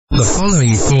The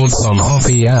following thoughts on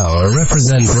Hoppe Hour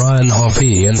represent Brian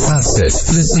Hoppe and Facet.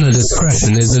 Listener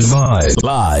discretion is advised.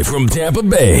 Live from Tampa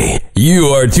Bay, you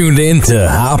are tuned in to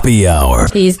Hoppe Hour.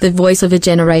 He's the voice of a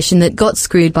generation that got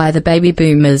screwed by the baby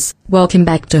boomers. Welcome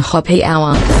back to Hoppe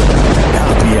Hour.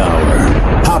 Hoppe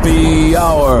Hour. Hoppe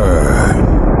Hour.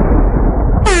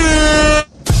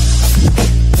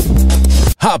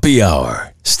 Hoppe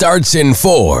Hour starts in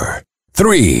 4,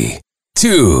 3,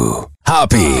 2,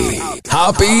 Hoppe.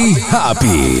 Hoppe,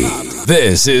 Hoppe.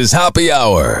 This is Hoppe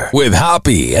Hour with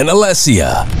Hoppe and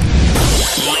Allessia.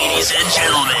 Ladies and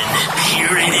gentlemen,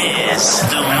 here it is.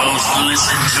 The most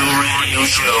listened to radio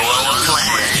show on the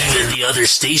planet. Even the other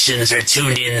stations are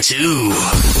tuned in too.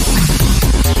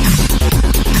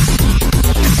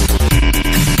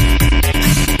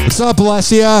 What's up,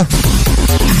 Allessia?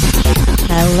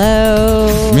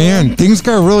 Hello. Man, things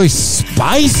got really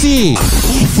spicy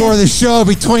before the show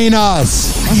between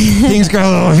us. Things got a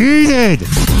little heated.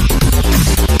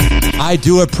 I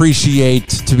do appreciate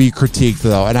to be critiqued,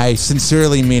 though, and I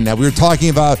sincerely mean that. We were talking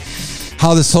about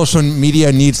how the social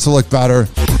media needs to look better.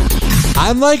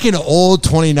 I'm like an old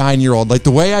 29-year-old. Like,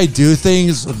 the way I do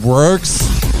things works,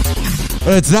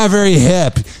 but it's not very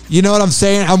hip. You know what I'm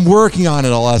saying? I'm working on it,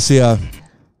 Allessia.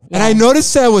 And I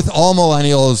noticed that with all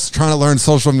millennials trying to learn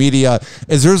social media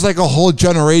is there's like a whole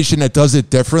generation that does it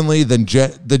differently than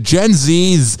the Gen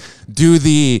Zs do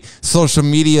the social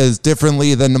medias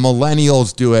differently than the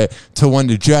millennials do it to when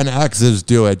the Gen Xs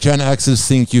do it. Gen Xs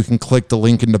think you can click the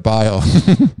link in the bio.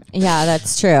 Yeah,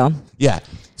 that's true. Yeah.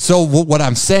 So what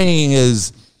I'm saying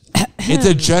is it's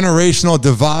a generational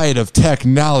divide of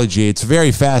technology. It's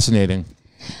very fascinating.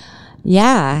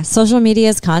 Yeah, social media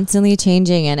is constantly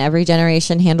changing and every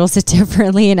generation handles it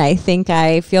differently. And I think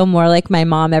I feel more like my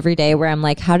mom every day where I'm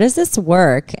like, how does this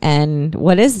work? And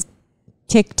what is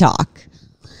TikTok?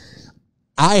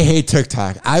 I hate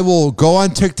TikTok. I will go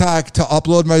on TikTok to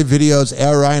upload my videos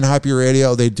at Ryan Hoppe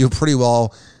Radio. They do pretty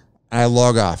well. And I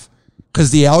log off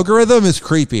because the algorithm is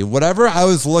creepy. Whatever I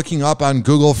was looking up on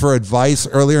Google for advice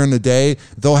earlier in the day,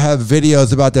 they'll have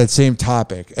videos about that same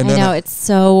topic. And I know, it's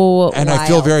so And wild. I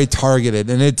feel very targeted.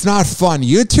 And it's not fun.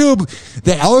 YouTube,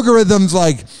 the algorithm's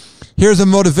like, here's a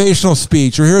motivational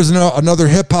speech or here's another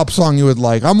hip-hop song you would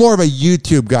like. I'm more of a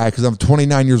YouTube guy because I'm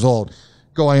 29 years old,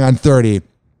 going on 30.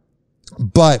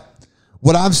 But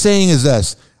what I'm saying is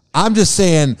this. I'm just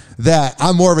saying that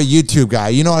I'm more of a YouTube guy.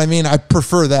 You know what I mean? I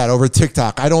prefer that over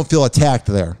TikTok. I don't feel attacked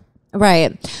there.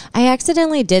 Right. I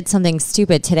accidentally did something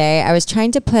stupid today. I was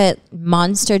trying to put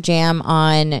Monster Jam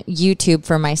on YouTube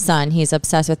for my son. He's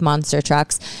obsessed with monster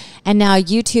trucks. And now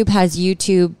YouTube has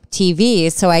YouTube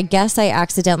TV. So I guess I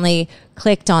accidentally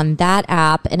clicked on that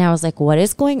app and I was like, what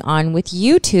is going on with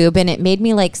YouTube? And it made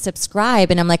me like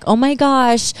subscribe. And I'm like, oh my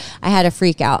gosh, I had a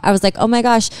freak out. I was like, oh my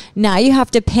gosh, now you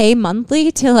have to pay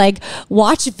monthly to like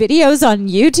watch videos on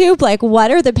YouTube. Like,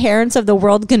 what are the parents of the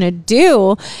world going to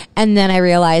do? And then I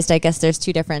realized, I guess there's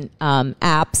two different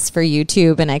apps for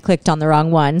YouTube and I clicked on the wrong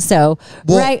one. So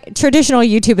traditional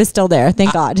YouTube is still there.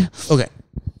 Thank God. Okay.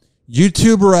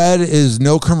 YouTube Red is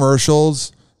no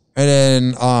commercials. And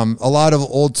then a lot of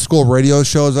old school radio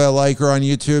shows I like are on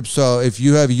YouTube. So if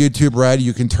you have YouTube Red,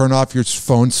 you can turn off your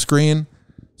phone screen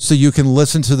so you can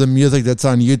listen to the music that's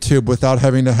on YouTube without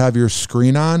having to have your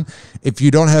screen on. If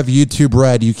you don't have YouTube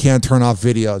Red, you can't turn off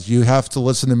videos. You have to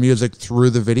listen to music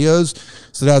through the videos.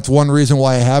 So that's one reason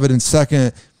why I have it. And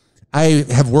second, I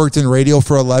have worked in radio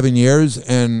for 11 years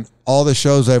and all the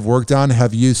shows I've worked on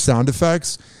have used sound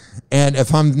effects. And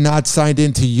if I'm not signed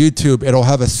into YouTube, it'll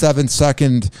have a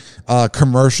 7-second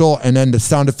commercial and then the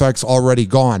sound effect's already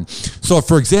gone. So,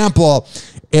 for example,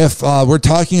 if we're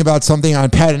talking about something on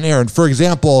Pat and Aaron, for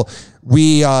example,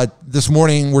 we this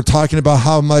morning we're talking about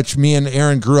how much me and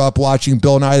Aaron grew up watching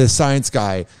Bill Nye the Science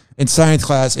Guy in science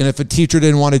class. And if a teacher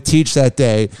didn't want to teach that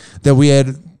day,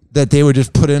 that they would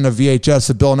just put in a VHS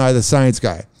of Bill Nye the Science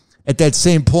Guy. At that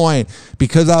same point,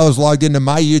 because I was logged into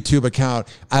my YouTube account,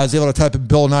 I was able to type in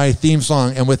Bill Nye theme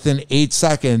song and within 8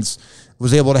 seconds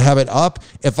was able to have it up.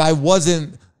 If I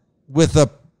wasn't with a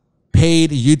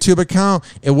paid YouTube account,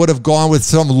 it would have gone with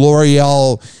some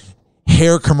L'Oreal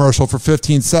hair commercial for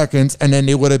 15 seconds and then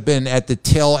it would have been at the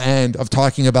tail end of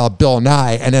talking about Bill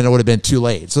Nye and then it would have been too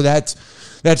late. So that's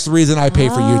the reason I pay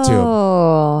for YouTube.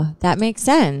 Oh, that makes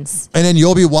sense. And then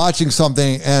you'll be watching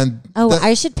something and...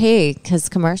 I should pay because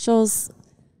commercials...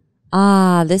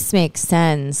 this makes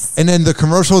sense. And then the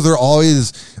commercials are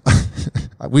always...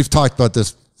 We've talked about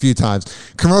this a few times.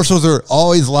 Commercials are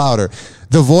always louder.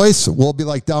 The voice will be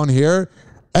like down here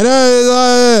And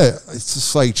it's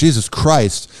just like, Jesus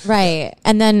Christ. Right.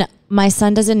 And then my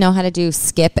son doesn't know how to do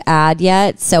skip ad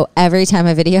yet. So every time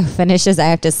a video finishes, I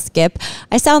have to skip.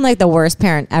 I sound like the worst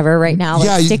parent ever right now.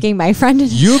 Like sticking my friend in.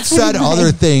 You've said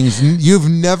other things. You've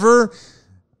never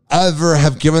ever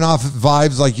have given off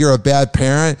vibes like you're a bad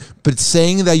parent, but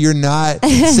saying that you're not,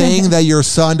 saying that your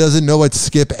son doesn't know what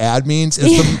skip ad means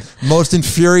is the most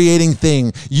infuriating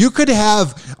thing. You could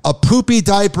have a poopy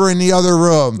diaper in the other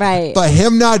room, right? But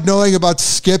him not knowing about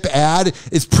skip ad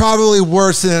is probably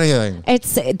worse than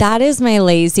anything. That is my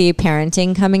lazy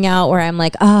parenting coming out, where I'm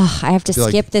like, oh, I have to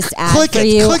skip this ad for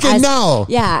you. Click it now.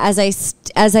 Yeah, as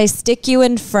I stick you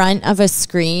in front of a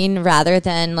screen rather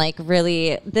than like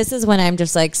really. This is when I'm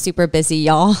just like super busy,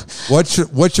 y'all. What's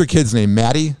your kid's name?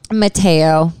 Maddie?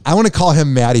 Mateo. I want to call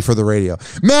him Maddie for the radio.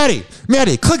 Maddie,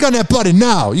 click on that button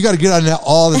now. You got to get on that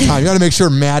all the time. You got to make sure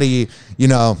Maddie,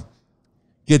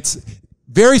 gets...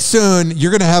 Very soon, you're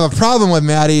going to have a problem with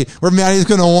Maddie, where Maddie's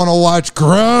going to want to watch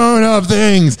grown-up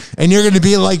things, and you're going to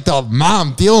be like the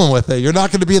mom dealing with it. You're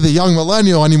not going to be the young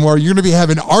millennial anymore. You're going to be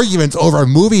having arguments over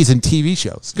movies and TV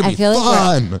shows. It's going to be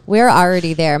fun. Like we're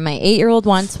already there. My 8-year-old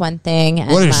wants one thing.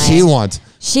 And what does she want?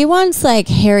 She wants, like,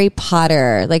 Harry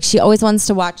Potter. Like, she always wants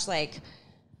to watch, like,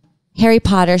 Harry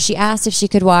Potter. She asked if she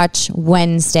could watch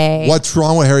Wednesday. What's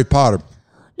wrong with Harry Potter?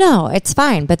 No, it's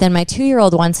fine. But then my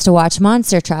 2-year-old wants to watch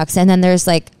Monster Trucks. And then there's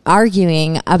like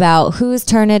arguing about whose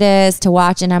turn it is to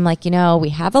watch. And I'm like, we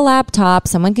have a laptop.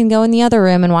 Someone can go in the other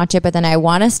room and watch it. But then I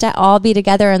want us to all be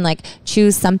together and like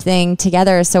choose something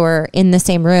together. So we're in the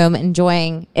same room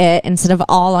enjoying it instead of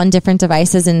all on different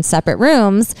devices in separate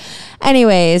rooms.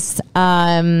 Anyways,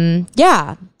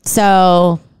 yeah.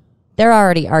 So they're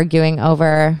already arguing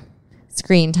over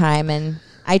screen time. And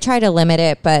I try to limit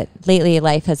it. But lately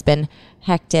life has been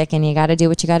hectic, and you got to do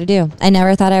what you got to do. I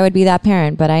never thought I would be that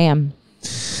parent, but I am.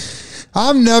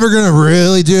 I'm never going to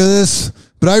really do this,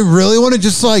 but I really want to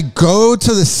just like go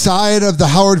to the side of the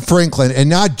Howard Franklin and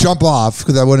not jump off,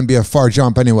 because that wouldn't be a far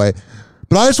jump anyway.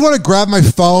 But I just want to grab my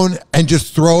phone and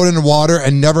just throw it in the water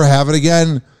and never have it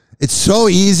again. It's so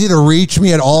easy to reach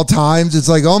me at all times. It's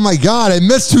like, oh my God, I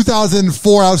missed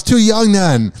 2004. I was too young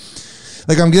then.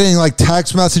 Like, I'm getting like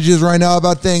text messages right now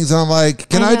about things, and I'm like,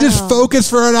 can I just focus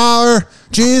for an hour?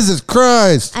 Jesus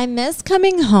Christ. I miss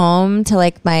coming home to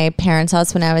like my parents'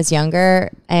 house when I was younger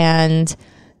and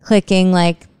clicking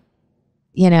like,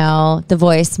 the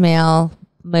voicemail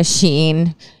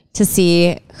machine to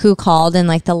see who called, and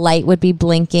like the light would be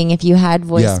blinking if you had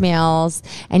voicemails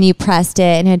and you pressed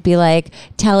it, and it'd be like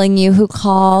telling you who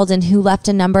called and who left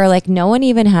a number. Like, no one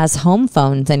even has home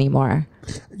phones anymore.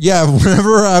 Yeah,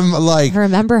 whenever I'm like...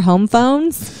 Remember home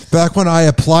phones? Back when I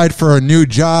applied for a new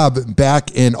job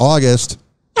back in August,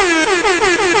 it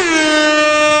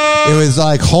was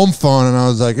like home phone, and I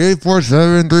was like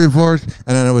 84734, and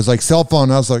then it was like cell phone,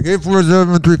 and I was like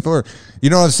 84734. You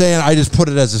know what I'm saying? I just put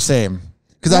it as the same.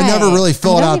 Because I never really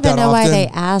fill it out that often. I don't even know why they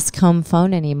ask home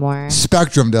phone anymore.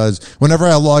 Spectrum does. Whenever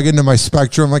I log into my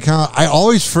Spectrum account, I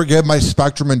always forget my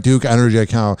Spectrum and Duke Energy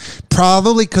account.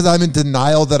 Probably because I'm in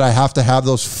denial that I have to have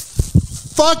those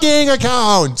fucking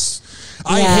accounts.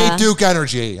 Yeah. I hate Duke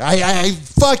Energy. I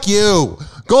fuck you.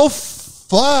 Go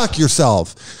fuck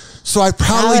yourself. So I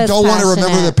probably don't want to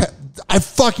remember the... I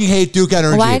fucking hate Duke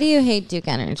Energy. Why do you hate Duke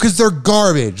Energy? Because they're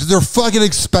garbage. They're fucking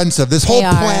expensive. This whole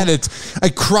planet, I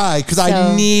cry because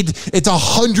I need, it's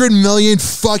 100 million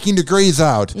fucking degrees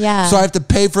out. Yeah. So I have to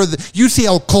pay for you see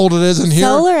how cold it is in here?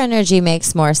 Solar energy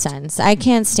makes more sense. I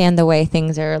can't stand the way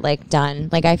things are like done.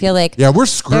 Like, I feel like we're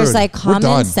screwed. There's like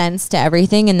common sense to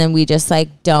everything, and then we just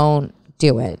like don't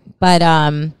do it. But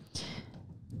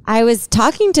I was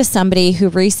talking to somebody who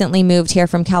recently moved here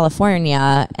from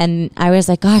California, and I was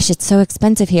like, gosh, it's so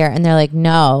expensive here. And they're like,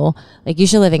 no, like, you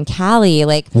should live in Cali.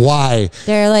 Like, why?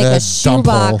 They're like, a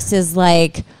shoebox is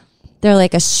like, they're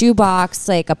like a shoebox,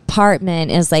 like,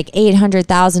 apartment is like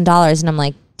 $800,000. And I'm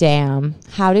like, damn,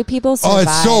 how do people survive? Oh,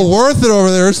 it's so worth it over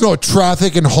there. There's no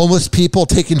traffic and homeless people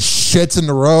taking shits in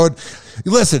the road.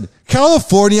 Listen,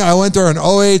 California, I went there in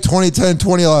 08, 2010,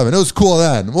 2011. It was cool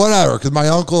then. Whatever, because my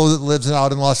uncle lives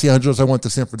out in Los Angeles. I went to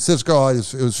San Francisco. It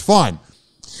was fun.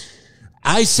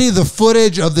 I see the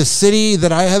footage of the city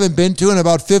that I haven't been to in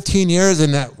about 15 years,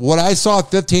 and what I saw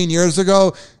 15 years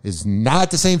ago is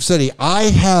not the same city. I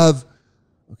have...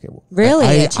 Really?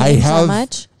 It changed so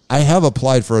much? I have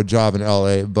applied for a job in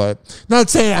LA, but not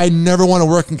saying I never want to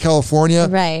work in California.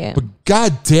 Right. But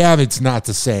goddamn, it's not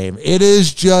the same. It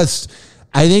is just,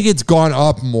 I think it's gone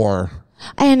up more.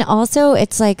 And also,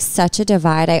 it's like such a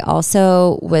divide. I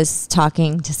also was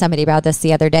talking to somebody about this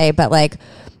the other day, but like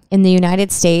in the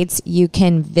United States, you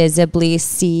can visibly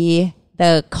see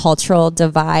the cultural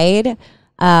divide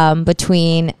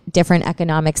between different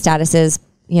economic statuses.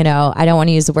 You know, I don't want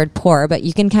to use the word poor, but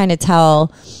you can kind of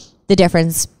tell the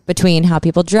difference between how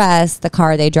people dress, the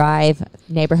car they drive,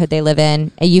 neighborhood they live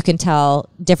in. And you can tell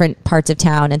different parts of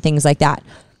town and things like that.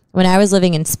 When I was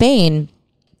living in Spain,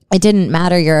 it didn't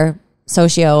matter your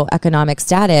socioeconomic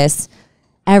status.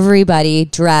 Everybody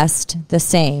dressed the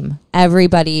same.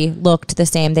 Everybody looked the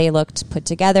same. They looked put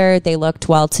together. They looked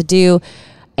well-to-do.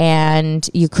 And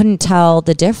you couldn't tell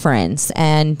the difference.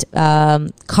 And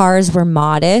cars were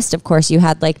modest. Of course, you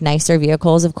had like nicer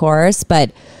vehicles, of course.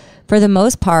 But for the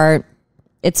most part,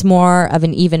 it's more of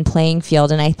an even playing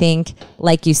field. And I think,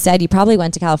 like you said, you probably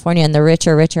went to California and the rich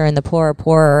are richer and the poor are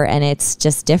poorer. And it's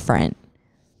just different.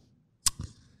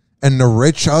 And the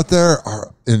rich out there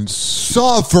are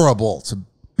insufferable to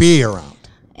be around.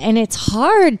 And it's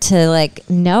hard to like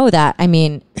know that. I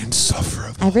mean,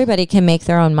 insufferable. Everybody can make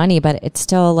their own money, but it's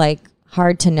still like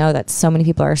hard to know that so many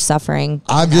people are suffering.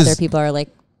 And other people are like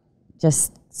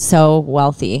just so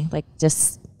wealthy, like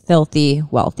just filthy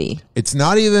wealthy. It's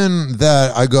not even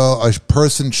that I go, a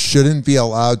person shouldn't be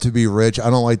allowed to be rich. I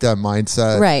don't like that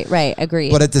mindset. Right.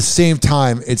 Agreed. But at the same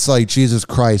time, it's like, Jesus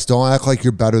Christ, don't act like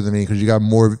you're better than me because you got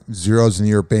more zeros in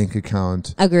your bank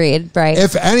account. Agreed. Right.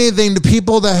 If anything, the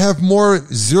people that have more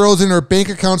zeros in their bank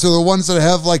accounts are the ones that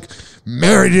have like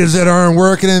marriages that aren't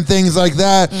working and things like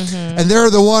that. Mm-hmm. And they're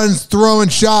the ones throwing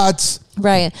shots.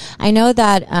 Right. I know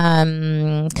that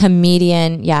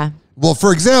comedian. Yeah. Well,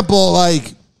 for example,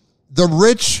 like, the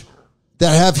rich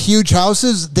that have huge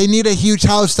houses, they need a huge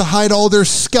house to hide all their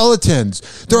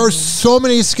skeletons. There are so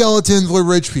many skeletons with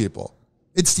rich people.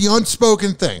 It's the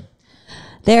unspoken thing.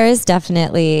 There is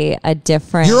definitely a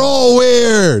difference. You're all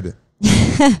weird.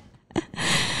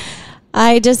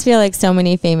 I just feel like so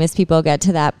many famous people get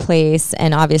to that place.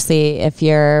 And obviously, if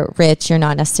you're rich, you're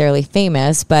not necessarily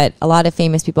famous. But a lot of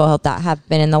famous people that have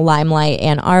been in the limelight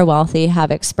and are wealthy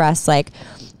have expressed like,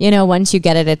 you know, once you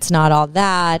get it, it's not all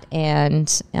that,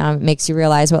 and makes you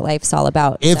realize what life's all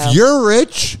about. If you're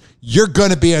rich, you're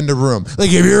going to be in the room.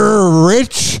 Like, if you're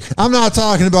rich, I'm not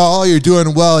talking about, oh, you're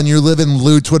doing well and you're living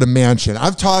Lutz with a mansion.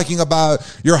 I'm talking about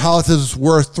your house is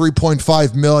worth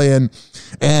 $3.5 million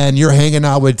and you're hanging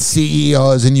out with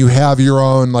CEOs and you have your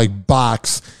own, like,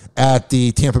 box at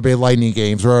the Tampa Bay Lightning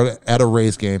games or at a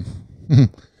Rays game.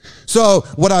 So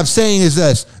what I'm saying is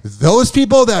this, those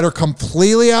people that are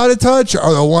completely out of touch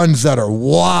are the ones that are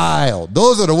wild.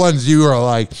 Those are the ones you are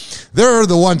like, they're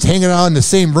the ones hanging out in the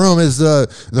same room as the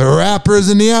rappers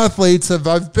and the athletes.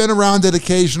 I've been around it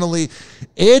occasionally.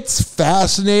 It's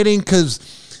fascinating because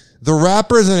the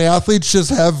rappers and the athletes just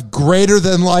have greater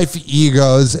than life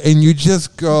egos, and you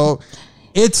just go,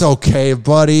 it's okay,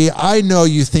 buddy. I know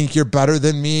you think you're better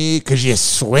than me because you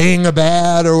swing a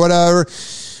bat or whatever.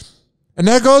 And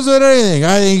that goes with anything.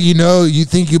 I think, you know, you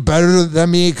think you're better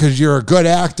than me because you're a good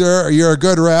actor or you're a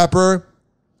good rapper.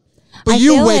 But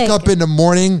you wake up in the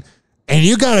morning and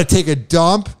you got to take a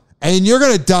dump and you're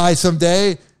going to die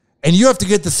someday and you have to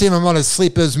get the same amount of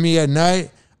sleep as me at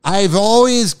night. I've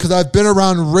always, because I've been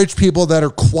around rich people that are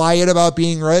quiet about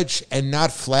being rich and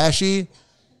not flashy.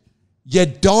 You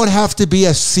don't have to be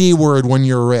a C word when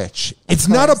you're rich. It's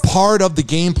not a part of the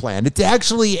game plan. It's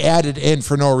actually added in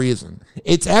for no reason.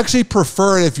 It's actually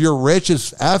preferred if you're rich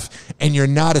as F and you're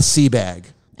not a C bag.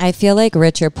 I feel like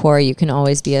rich or poor, you can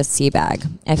always be a C bag.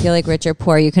 I feel like rich or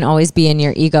poor, you can always be in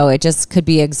your ego. It just could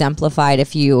be exemplified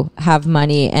if you have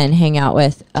money and hang out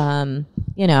with,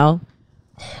 you know,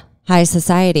 high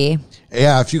society.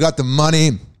 Yeah, if you got the money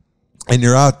and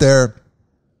you're out there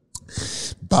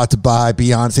about to buy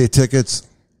Beyonce tickets.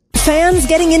 Fans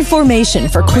getting information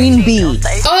for Queen Bee.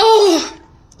 Oh,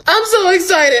 I'm so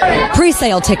excited.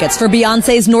 Pre-sale tickets for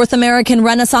Beyonce's North American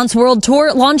Renaissance World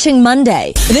Tour launching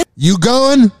Monday. You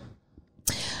going?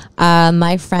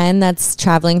 My friend that's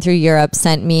traveling through Europe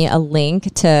sent me a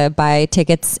link to buy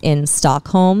tickets in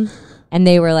Stockholm. And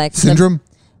they were like... Syndrome?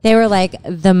 They were like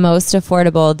the most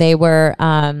affordable. They were...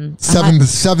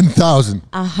 7,000.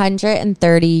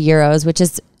 130 euros, which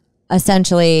is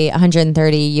essentially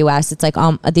 130 US. It's like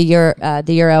the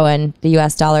euro and the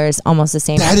US dollar is almost the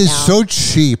same. That is so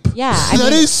cheap. Yeah,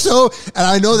 that is so. And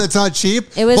I know that's not cheap.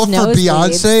 It was, but for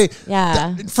Beyonce,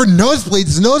 yeah. For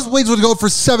nosebleeds would go for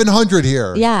 700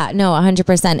 here. Yeah, no,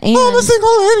 100%. And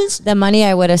the money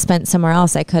I would have spent somewhere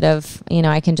else, I could have. You know,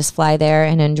 I can just fly there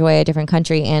and enjoy a different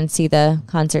country and see the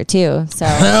concert too. So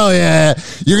hell yeah,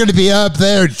 you're gonna be up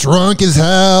there drunk as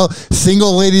hell.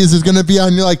 Single ladies is gonna be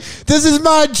on. You're like, this is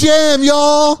my jam.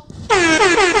 Y'all.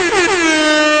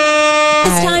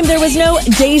 It's time to there was no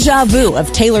deja vu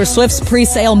of Taylor Swift's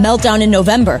pre-sale meltdown in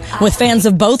November, with fans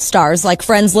of both stars like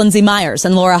friends Lindsay Myers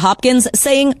and Laura Hopkins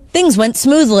saying things went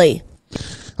smoothly.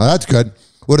 Oh, that's good.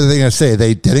 What are they going to say?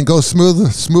 They didn't go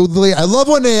smoothly? I love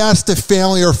when they ask the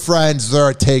family or friends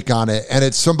their take on it, and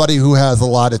it's somebody who has a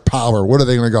lot of power. What are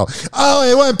they going to go? Oh,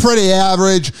 it went pretty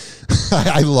average.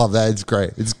 I love that. It's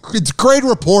great. It's great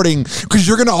reporting because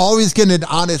you're going to always get an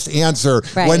honest answer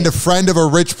when the friend of a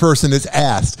rich person is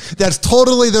asked. That's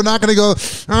totally, they're not going to go,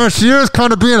 oh, she is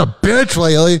kind of being a bitch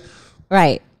lately.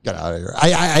 Right. Get out of here.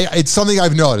 It's something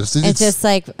I've noticed. It's just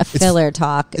like a filler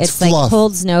talk. It's like fluff.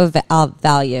 holds no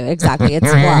value. Exactly. It's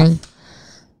fluff.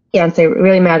 Beyonce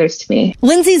really matters to me.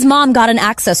 Lindsay's mom got an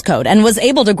access code and was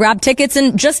able to grab tickets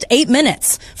in just 8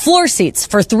 minutes. Floor seats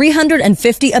for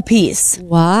 $350 apiece.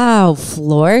 Wow,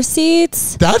 floor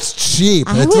seats? That's cheap.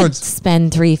 I would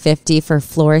spend $350 for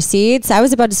floor seats. I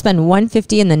was about to spend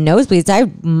 $150 in the nosebleeds.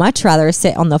 I'd much rather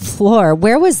sit on the floor.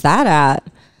 Where was that at?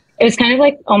 It was kind of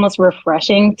like almost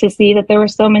refreshing to see that there were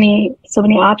so many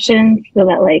options so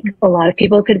that like a lot of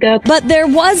people could go. But there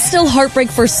was still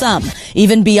heartbreak for some.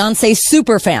 Even Beyonce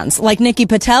super fans like Nikki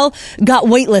Patel got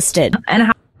waitlisted.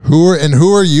 Who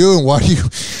are you and why do you?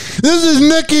 This is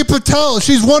Nikki Patel.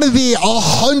 She's one of the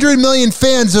 100 million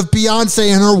fans of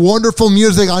Beyonce and her wonderful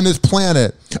music on this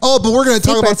planet. Oh, but we're going to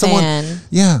talk about someone.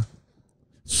 Yeah.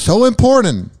 So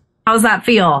important. How's that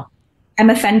feel?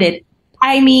 I'm offended.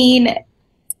 I mean,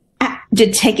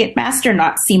 did Ticketmaster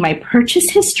not see my purchase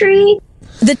history?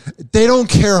 They don't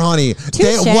care, honey.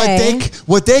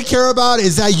 What they care about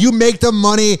is that you make the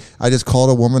money. I just called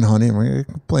a woman honey. I'm going to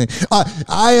complain.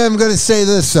 I am going to say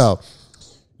this, though.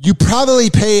 You probably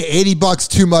pay $80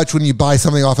 too much when you buy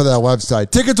something off of that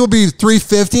website. Tickets will be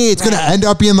 $350. It's going to end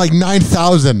up being like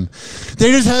 $9,000.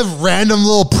 They just have random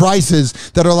little prices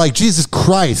that are like, Jesus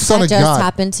Christ, son of God. That just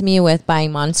happened to me with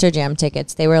buying Monster Jam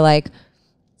tickets. They were like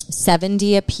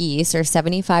 $70 a piece or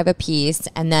 $75 a piece,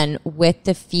 and then with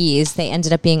the fees they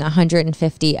ended up being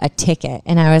 $150 a ticket,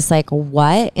 and I was like,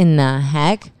 what in the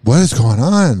heck? What is going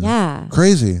on? Yeah,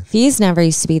 crazy. Fees never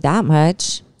used to be that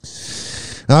much.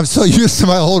 And I'm so used to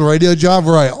my old radio job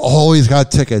where I always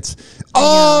got tickets.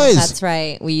 Always. That's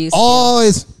right. We used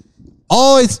always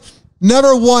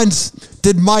never once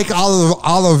did Mike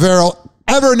Olivero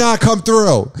ever not come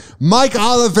through. Mike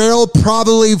Olivero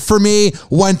probably for me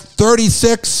went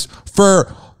 36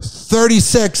 for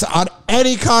 36 on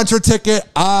any concert ticket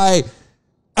I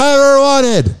ever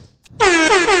wanted.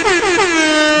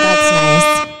 That's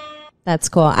nice. That's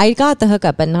cool. I got the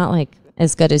hookup, but not like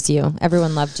as good as you.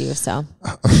 Everyone loved you, so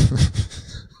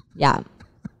yeah.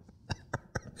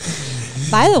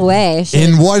 By the way,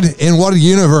 in what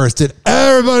universe did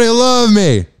everybody love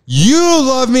me? You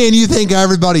love me, and you think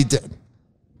everybody did.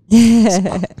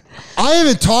 I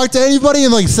haven't talked to anybody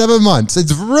in like 7 months.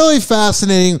 It's really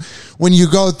fascinating when you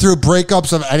go through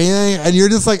breakups of anything and you're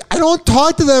just like, I don't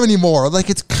talk to them anymore. Like,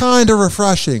 it's kind of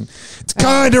refreshing. It's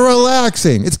kind of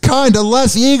relaxing. It's kind of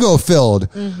less ego filled.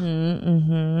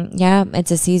 Yeah, it's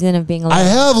a season of being alone. I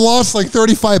have lost like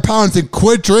 35 pounds and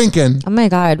quit drinking. Oh my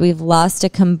God, we've lost a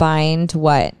combined,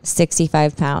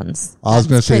 65 pounds. I was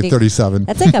going to say 37.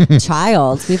 That's like a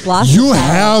child. We've lost. You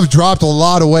have dropped a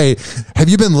lot of weight. Have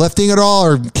you been lifting at all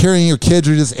or carrying your kids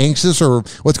or just anxious or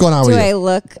what's going on with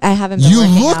you? I haven't been You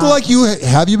working look out. like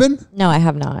have you been? No, I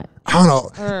have not. I don't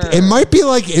know. It might be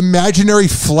like imaginary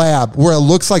flab where it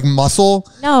looks like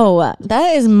muscle. No,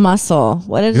 that is muscle.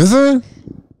 What is it?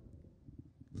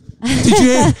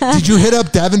 Did you hit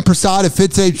up Devin Prasad at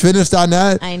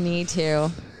fitagefitness.net? I need to.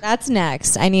 That's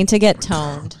next. I need to get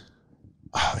toned.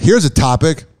 Here's a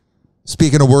topic.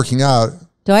 Speaking of working out.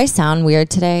 Do I sound weird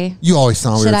today? You always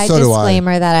sound weird. Should I so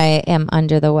disclaimer that I am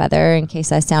under the weather in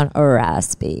case I sound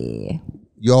raspy?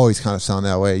 You always kind of sound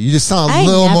that way. You just sound a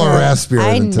little more raspier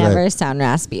than today. I never sound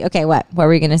raspy. Okay, what were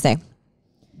we going to say?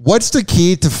 What's the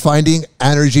key to finding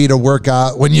energy to work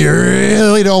out when you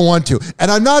really don't want to? And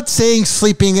I'm not saying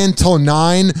sleeping in till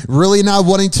 9, really not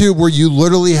wanting to, where you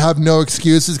literally have no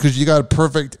excuses because you got a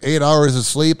perfect 8 hours of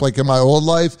sleep like in my old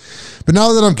life. But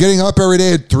now that I'm getting up every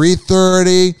day at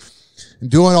 3:30 and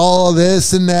doing all of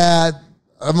this and that,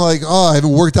 I'm like, oh, I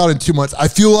haven't worked out in 2 months. I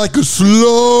feel like a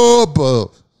slob.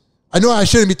 I know I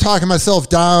shouldn't be talking myself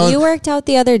down. You worked out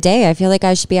the other day. I feel like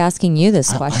I should be asking you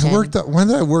this question. I worked out. When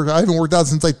did I work? I haven't worked out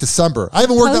since like December. I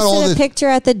haven't worked out all this. Posted a picture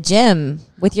at the gym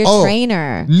with your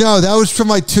trainer. No, that was from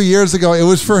like 2 years ago. It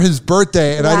was for his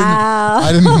birthday, and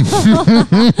I didn't.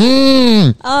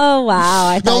 Oh wow!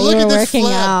 I thought you were working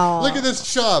out. Look at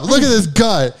this chub. Look at this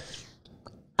gut.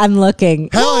 I'm looking.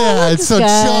 Hell yeah! It's so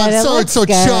chubby. It's so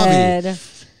chubby.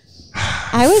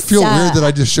 I feel weird that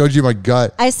I just showed you my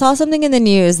gut. I saw something in the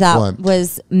news that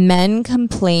was men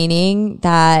complaining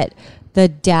that the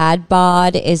dad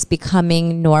bod is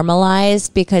becoming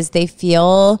normalized because they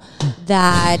feel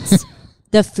that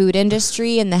the food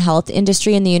industry and the health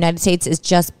industry in the United States is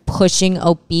just pushing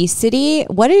obesity.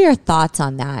 What are your thoughts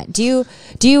on that? Do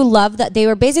you love that they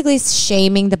were basically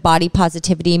shaming the body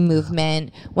positivity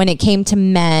movement when it came to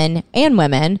men and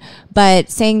women, but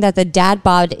saying that the dad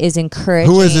bod is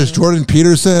encouraging? Who is this? Jordan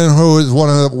Peterson, who is one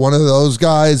of those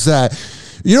guys that,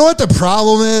 you know what the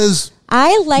problem is?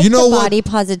 I like the body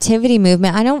positivity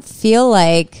movement. I don't feel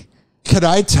like. Could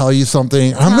I tell you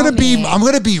something? I'm gonna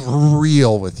be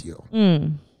real with you.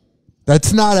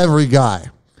 That's not every guy.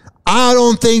 I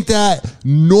don't think that.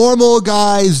 Normal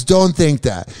guys don't think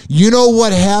that. You know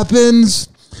what happens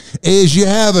is you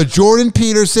have a Jordan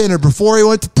Peterson, or before he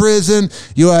went to prison,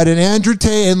 you had an Andrew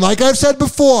Tate, and like I've said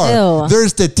before,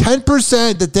 there's the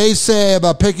 10% that they say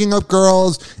about picking up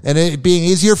girls and it being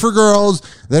easier for girls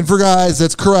than for guys.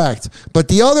 That's correct. But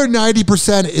the other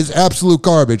 90% is absolute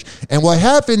garbage. And what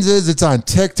happens is it's on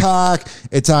TikTok,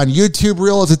 it's on YouTube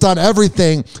Reels, it's on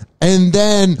everything. And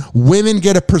then women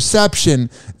get a perception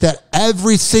that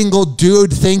every single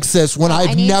dude thinks this when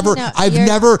I've never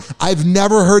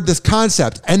heard this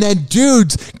concept. And then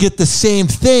dudes get the same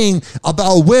thing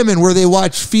about women where they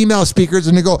watch female speakers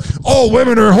and they go, "Oh,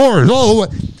 women are whores." Oh,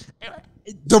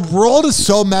 the world is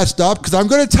so messed up because I'm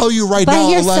going to tell you right now,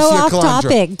 But you're Allessia, so off Calandra,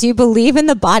 topic. Do you believe in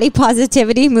the body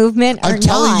positivity movement or not? I'm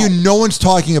telling you, no one's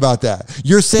talking about that.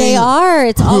 You're saying they are.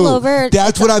 It's all over.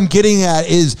 That's what I'm getting at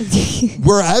is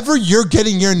wherever you're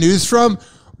getting your news from,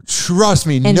 trust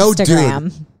me, no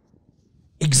dude.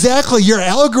 Exactly. Your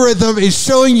algorithm is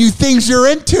showing you things you're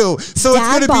into. So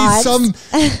dad it's going to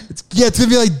be it's going to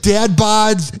be like dad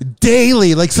bods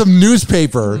daily, like some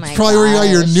newspaper. It's probably where you got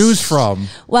your news from.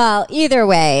 Well, either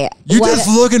way. You're just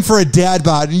looking for a dad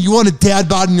bod, and you want a dad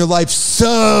bod in your life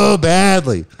so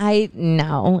badly. I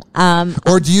know.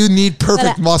 Or do you need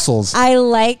perfect muscles? I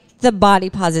like the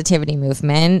body positivity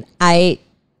movement. I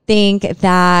think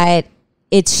that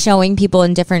it's showing people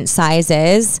in different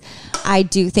sizes. I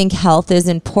do think health is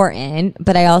important,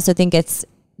 but I also think it's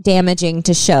damaging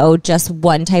to show just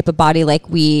one type of body like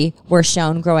we were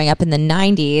shown growing up in the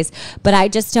 90s. But I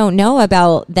just don't know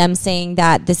about them saying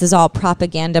that this is all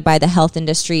propaganda by the health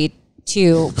industry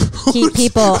to keep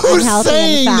people unhealthy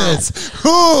and fat. This?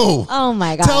 Who? Oh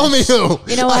my gosh. Tell me who.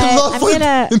 You know what? I'm going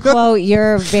to quote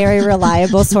your very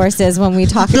reliable sources when we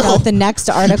talk about the next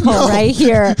article right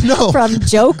here from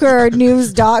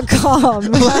jokernews.com.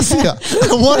 Allessia,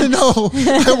 I want to know.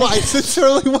 I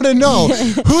sincerely want to know.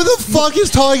 Who the fuck is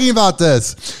talking about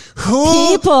this?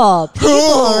 Who? People,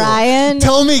 Ryan.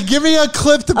 Tell me. Give me a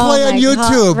clip to play on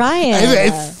YouTube.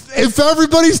 Ryan. If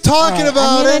everybody's talking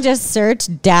about I'm gonna just search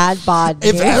dad bod.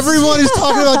 If everyone is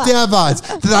talking about dad bods,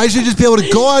 then I should just be able to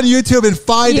go on YouTube and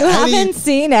find You haven't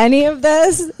seen any of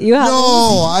this?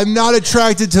 No, I'm not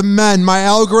attracted to men. My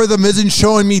algorithm isn't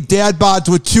showing me dad bods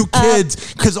with 2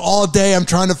 kids because all day I'm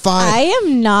trying to find. I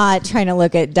am not trying to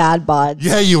look at dad bods.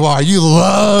 Yeah, you are. You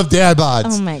love dad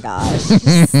bods. Oh my gosh.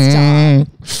 Stop.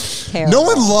 Terrible. No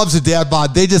one loves a dad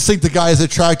bod. They just think the guy is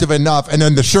attractive enough, and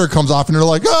then the shirt comes off, and they're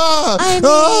like, shut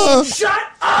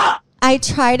up! I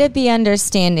try to be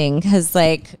understanding because,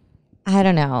 like, I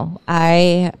don't know.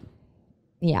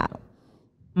 Yeah.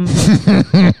 One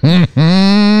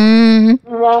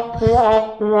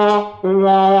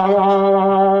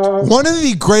of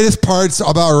the greatest parts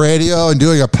about radio and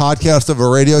doing a podcast of a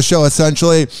radio show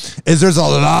essentially is there's a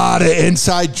lot of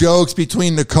inside jokes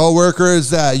between the coworkers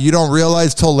that you don't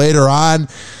realize till later on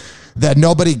that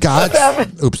nobody got.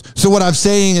 Oops. So what I'm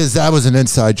saying is that was an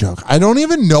inside joke. I don't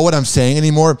even know what I'm saying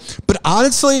anymore. But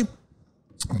honestly,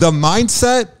 the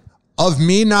mindset of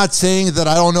me not saying that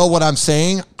I don't know what I'm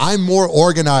saying, I'm more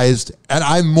organized and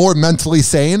I'm more mentally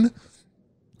sane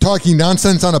talking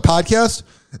nonsense on a podcast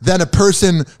than a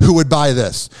person who would buy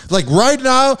this. Like right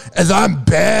now, as I'm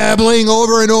babbling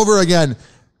over and over again,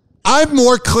 I'm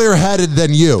more clear-headed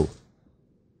than you.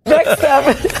 Next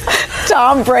up,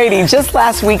 Tom Brady. Just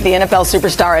last week, the NFL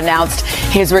superstar announced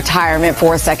his retirement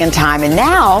for a second time. And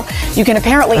now you can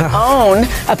apparently own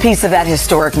a piece of that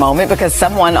historic moment because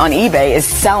someone on eBay is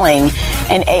selling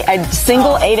a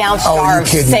single 8-ounce jar of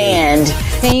sand.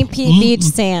 St. Pete Beach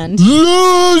sand.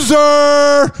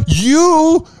 Loser!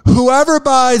 You, whoever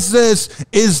buys this,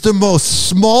 is the most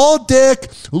small dick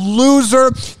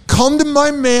loser. Come to my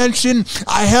mansion.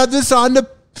 I had this on the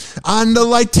on the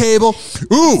light table.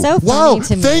 Ooh, So wow! funny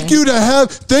to me.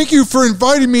 Thank you for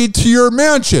inviting me to your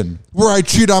mansion where I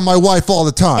cheat on my wife all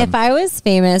the time. If I was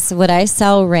famous, would I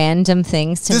sell random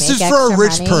things to This make is for a extra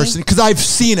rich money? person because I've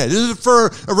seen it. This is for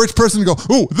a rich person to go,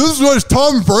 oh, this was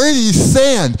Tom Brady's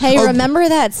sand. Hey, remember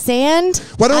that sand?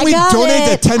 Why don't we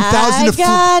donate the 10,000 I to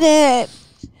got it.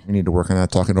 We need to work on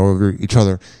that, talking over each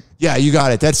other. Yeah, you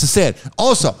got it. That's the sand.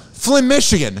 Also, Flint,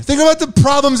 Michigan. Think about the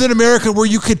problems in America where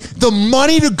the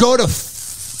money to go to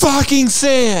fucking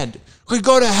sand could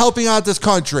go to helping out this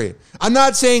country. I'm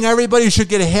not saying everybody should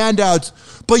get handouts,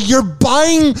 but you're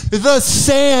buying the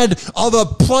sand of a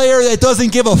player that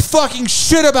doesn't give a fucking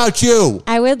shit about you.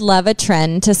 I would love a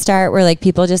trend to start where like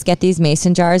people just get these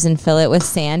mason jars and fill it with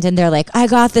sand and they're like, I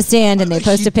got the sand. And they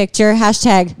post a picture,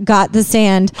 hashtag got the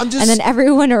sand. And then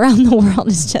everyone around the world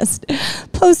is just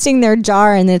posting their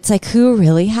jar. And it's like, who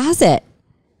really has it?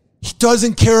 He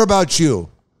doesn't care about you.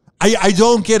 I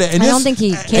don't get it. And I don't think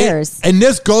he cares. And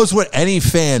this goes with any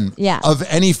fan Yeah. of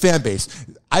any fan base.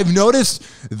 I've noticed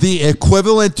the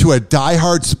equivalent to a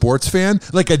diehard sports fan,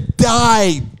 like a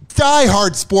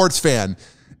diehard sports fan,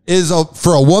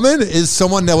 for a woman is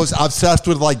someone that was obsessed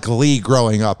with like Glee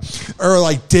growing up or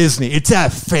like Disney. It's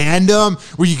that fandom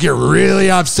where you get really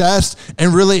obsessed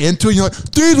and really into it. You're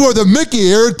like, these were the Mickey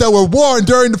ears that were worn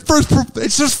during the first.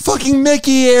 It's just fucking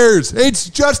Mickey ears. It's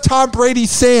just Tom Brady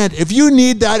sand. If you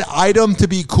need that item to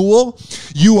be cool,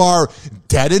 you are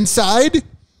dead inside.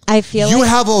 I feel you like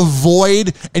have a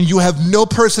void and you have no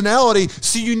personality,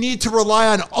 so you need to rely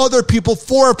on other people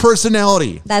for a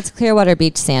personality. that's Clearwater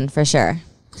Beach sand for sure.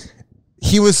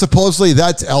 He was supposedly,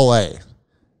 that's L.A.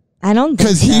 I don't think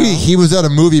Because he was at a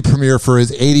movie premiere for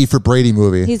his 80 for Brady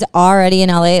movie. He's already in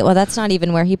LA. Well, that's not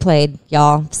even where he played,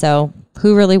 y'all. So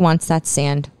who really wants that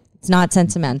sand? It's not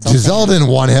sentimental. Giselle didn't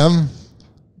want him.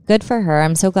 Good for her.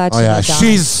 I'm so glad she Oh, yeah. moved on.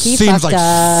 She He seems fucked like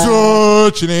up.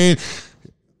 such an ain't.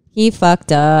 He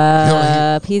fucked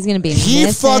up. He's going to be He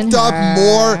missing fucked up her.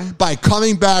 more by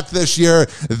coming back this year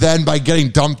than by getting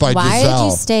dumped by Why Giselle.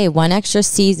 did you stay one extra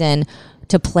season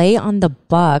to play on the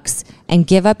Bucks and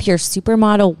give up your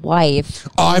supermodel wife?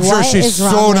 Oh, I'm sure What she's is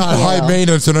wrong so with not you? high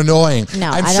maintenance and annoying. No,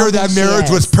 I'm I sure don't that think she marriage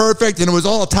was is. perfect and it was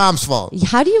all Tom's fault.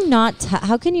 How do you not?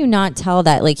 How can you not tell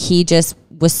that? Like he just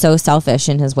was so selfish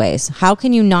in his ways. How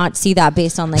can you not see that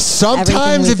based on like Sometimes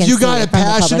everything we if can you see got a from the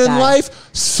passion public in eye? life,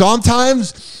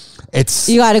 sometimes it's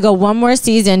You got to go one more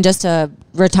season just to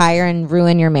retire and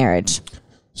ruin your marriage.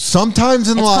 sometimes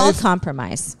in It's called life.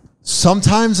 compromise.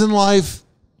 Sometimes in life,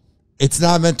 it's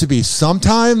not meant to be.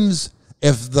 Sometimes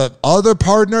if the other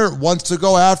partner wants to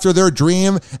go after their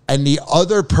dream and the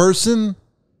other person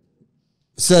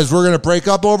says we're going to break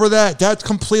up over that, that's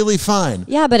completely fine.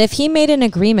 Yeah, but if he made an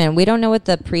agreement, we don't know what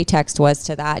the pretext was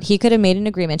to that. He could have made an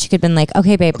agreement. She could have been like,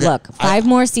 okay, babe, look, 5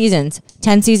 more seasons,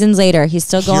 10 seasons later, he's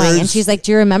still going. And she's like,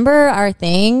 do you remember our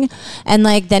thing? And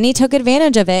like, then he took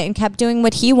advantage of it and kept doing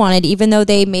what he wanted, even though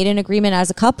they made an agreement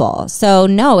as a couple. So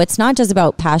no, it's not just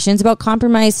about passion. It's about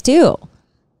compromise too.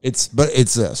 It's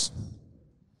this.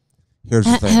 Here's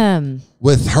the thing.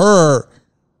 With her,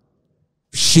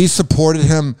 she supported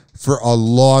him for a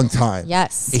long time.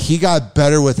 Yes. He got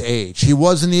better with age. He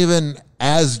wasn't even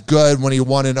as good when he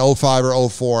won in 05 or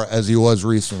 04 as he was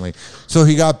recently. So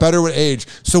he got better with age.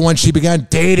 So when she began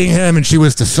dating him and she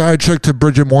was the side chick to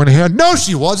Bridget Moynihan, no,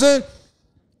 she wasn't.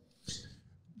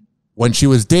 When she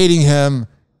was dating him,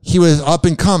 he was up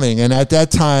and coming. And at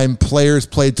that time, players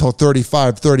played till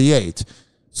 35, 38.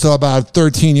 So about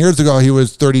 13 years ago, he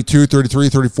was 32, 33,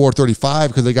 34, 35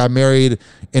 because they got married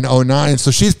in 09. So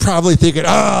she's probably thinking,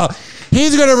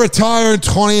 he's going to retire in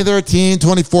 2013,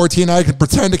 2014. I can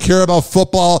pretend to care about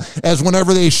football as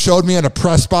whenever they showed me in a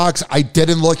press box, I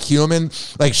didn't look human.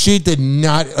 Like she did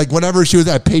not, like whenever she was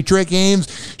at Patriot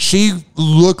games, she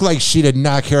looked like she did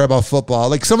not care about football.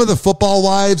 Like some of the football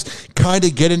wives kind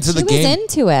of get into the game. She was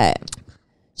into it.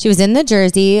 She was in the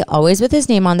jersey, always with his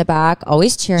name on the back,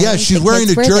 always cheering. Yeah, she's wearing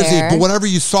the jersey, but whenever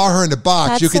you saw her in the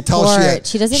box, you could tell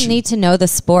she doesn't need to know the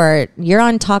sport. You're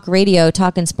on talk radio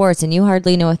talking sports, and you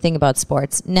hardly know a thing about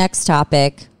sports. Next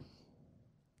topic.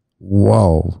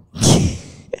 Whoa.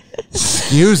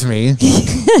 Excuse me.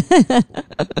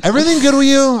 Everything good with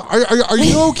you? Are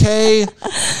you okay?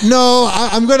 No,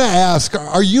 I'm going to ask.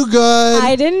 Are you good?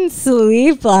 I didn't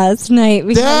sleep last night.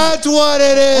 That's what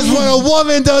it is when a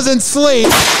woman doesn't sleep.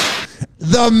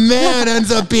 The man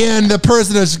ends up being the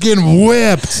person that's getting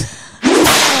whipped.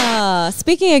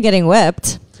 Speaking of getting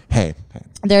whipped. Hey.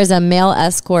 There's a male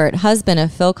escort husband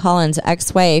of Phil Collins'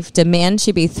 ex-wife demands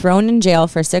she be thrown in jail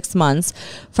for 6 months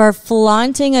for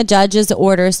flaunting a judge's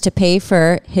orders to pay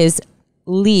for his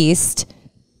leased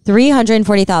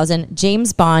 $340,000,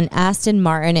 James Bond, Aston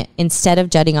Martin, instead of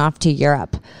jetting off to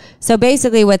Europe. So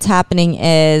basically what's happening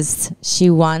is she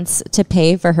wants to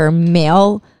pay for her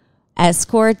male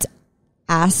escort,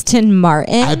 Aston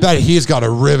Martin. I bet he's got a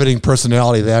riveting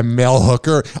personality, that male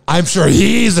hooker. I'm sure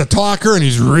he's a talker and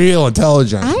he's real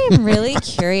intelligent. I am really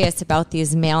curious about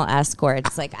these male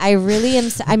escorts. Like, I really am.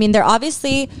 I mean, they're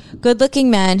obviously good-looking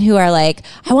men who are like,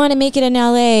 I want to make it in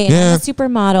LA. And I'm a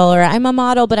supermodel, or I'm a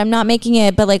model, but I'm not making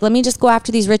it. But like, let me just go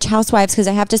after these rich housewives because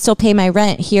I have to still pay my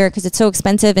rent here because it's so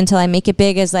expensive until I make it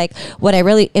big. Is like what I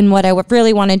really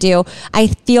want to do. I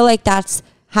feel like that's.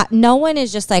 No one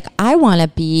is just like, I want to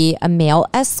be a male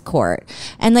escort.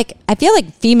 And like, I feel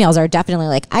like females are definitely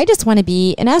like, I just want to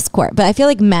be an escort. But I feel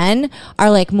like men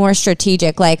are like more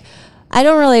strategic. Like, I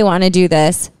don't really want to do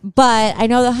this, but I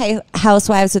know the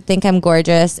housewives would think I'm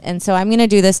gorgeous. And so I'm going to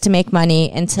do this to make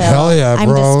money until I'm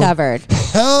discovered.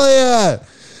 Hell yeah.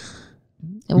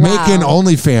 Wow. Making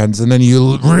OnlyFans and then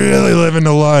you really live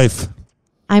into life.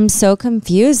 I'm so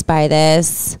confused by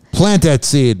this. Plant that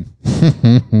seed.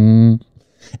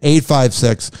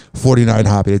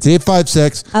 856-49-HOPPY. It's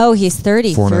 856. Oh, he's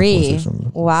 33.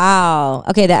 Wow.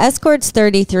 Okay, the escort's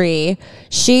 33.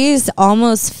 She's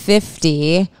almost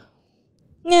 50.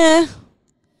 Yeah.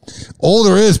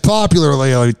 Older is popular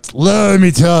lately, let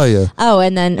me tell you. Oh,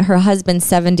 and then her husband's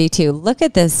 72. Look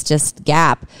at this just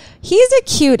gap. He's a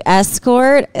cute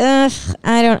escort.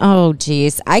 Oh,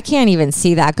 geez. I can't even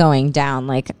see that going down.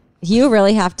 Like, you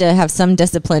really have to have some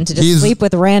discipline to just sleep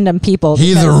with random people.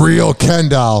 He's a real Ken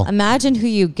doll. Imagine who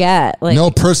you get. Like, no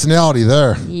personality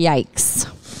there. Yikes.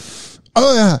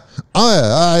 Oh, yeah.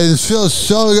 It feels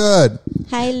so good.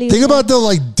 Hi, Lisa. Think about the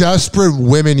like desperate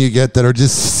women you get that are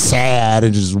just sad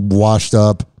and just washed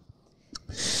up.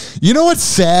 You know what's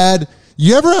sad?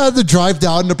 You ever had to drive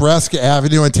down Nebraska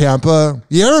Avenue in Tampa?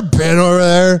 You ever been over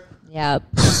there? Yep.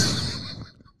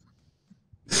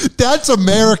 That's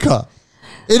America.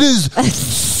 It is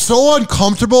so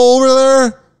uncomfortable over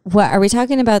there. What, are we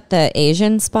talking about the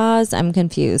Asian spas? I'm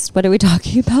confused. What are we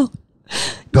talking about?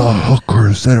 The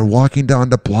hookers that are walking down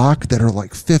the block that are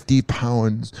like 50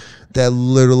 pounds that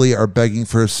literally are begging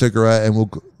for a cigarette and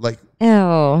will like.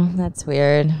 Oh, that's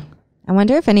weird. I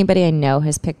wonder if anybody I know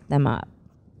has picked them up.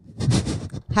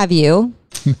 Have you?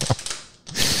 No.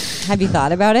 Have you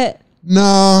thought about it?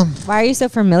 No. Why are you so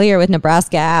familiar with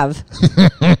Nebraska Ave?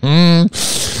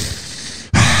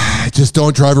 Just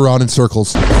don't drive around in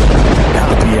circles.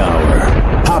 Happy Hour.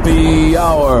 Happy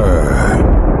Hour.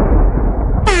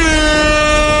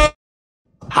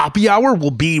 Happy Hour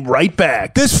will be right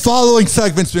back. This following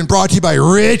segment's been brought to you by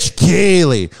Rich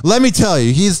Cayley. Let me tell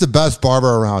you, he's the best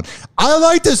barber around. I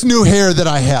like this new hair that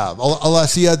I have.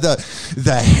 Allessia,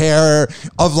 the hair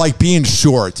of like being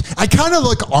short. I kind of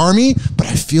look army, but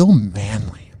I feel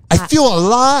manly. I feel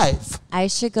alive. I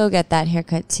should go get that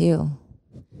haircut too.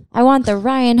 I want the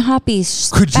Ryan Hoppe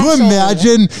special. Could you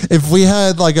imagine if we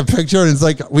had like a picture and it's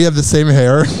like we have the same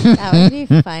hair? That would be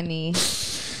funny.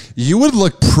 You would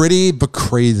look pretty but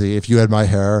crazy if you had my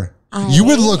hair. You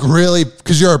would look really,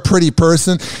 because you're a pretty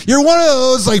person. You're one of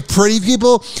those like pretty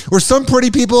people where some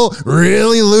pretty people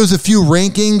really lose a few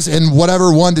rankings in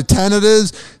whatever 1 to 10 it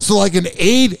is. So like an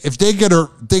 8, if they get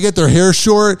their hair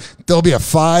short, they'll be a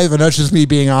 5. And that's just me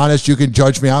being honest. You can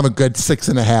judge me. I'm a good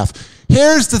 6.5.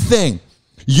 Here's the thing.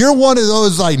 You're one of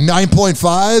those like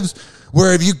 9.5s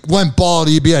where if you went bald,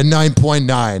 you'd be a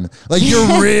 9.9. Like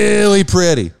you're really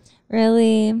pretty.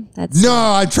 Really? No,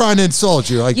 I'm trying to insult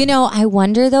you. Like, you know, I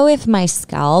wonder though if my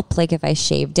scalp, like if I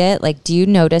shaved it, like do you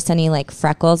notice any like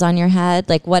freckles on your head?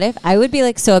 Like what if I would be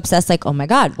like so obsessed, like, oh my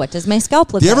God, what does my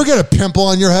scalp look like? Do you ever get a pimple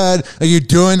on your head? Like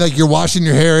you're washing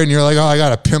your hair and you're like, oh, I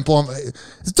got a pimple on my...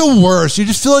 It's the worst. You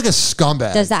just feel like a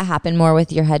scumbag. Does that happen more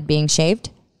with your head being shaved?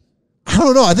 I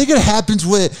don't know. I think it happens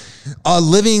with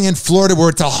living in Florida where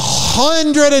it's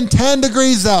 110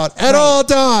 degrees out at all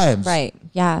times. Right.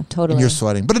 Yeah, totally. And you're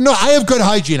sweating. But no, I have good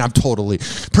hygiene. I'm totally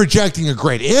projecting a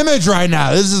great image right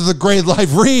now. This is a great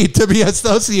life read to be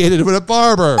associated with a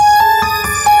barber.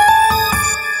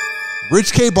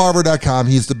 RichKBarber.com.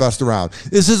 He's the best around.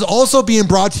 This is also being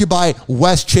brought to you by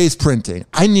West Chase Printing.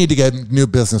 I need to get new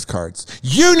business cards.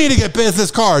 You need to get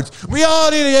business cards. We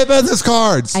all need to get business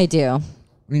cards. I do.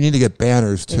 We need to get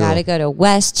banners too. You got to go to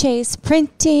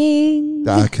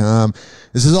westchaseprinting.com.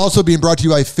 This is also being brought to you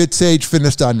by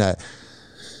FitSageFitness.net.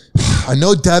 I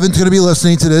know Devin's going to be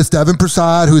listening to this. Devin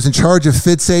Prasad, who's in charge of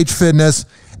FitSage Fitness.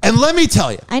 And let me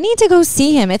tell you. I need to go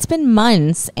see him. It's been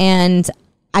months, and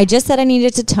I just said I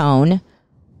needed to tone.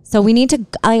 So I need to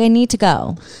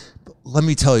go. Let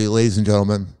me tell you, ladies and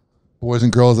gentlemen, boys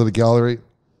and girls of the gallery,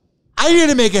 I need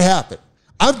to make it happen.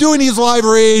 I'm doing these live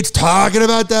reads, talking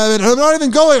about them, and I'm not even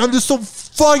going. I'm just so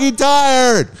fucking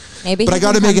tired. Maybe, but I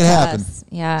got to make it happen.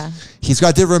 Yeah. He's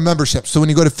got different memberships. So when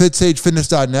you go to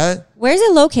fitsagefitness.net, where's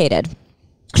it located?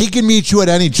 He can meet you at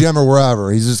any gym or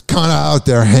wherever. He's just kind of out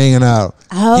there hanging out.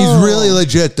 Oh. He's really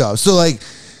legit though. So like,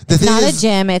 it's not a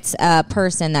gym, it's a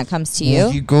person that comes to you.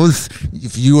 He goes,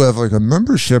 if you have like a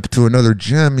membership to another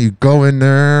gym, you go in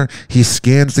there, he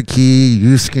scans the key,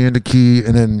 you scan the key,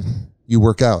 and then you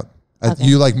work out. Okay.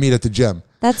 You like meet at the gym.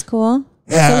 That's cool.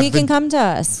 Yeah, so he can come to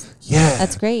us. Yeah.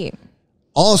 That's great.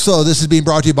 Also, this is being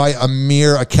brought to you by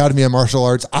Amir Academy of Martial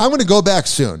Arts. I'm going to go back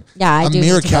soon. Yeah, I do.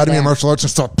 Amir Academy of Martial Arts and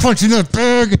start punching that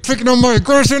bag and taking on my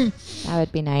aggression. That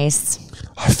would be nice.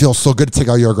 I feel so good to take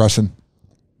out your aggression.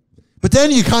 But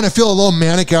then you kind of feel a little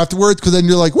manic afterwards because then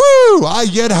you're like, woo, I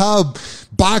get how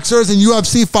boxers and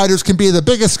UFC fighters can be the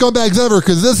biggest scumbags ever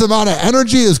because this amount of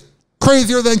energy is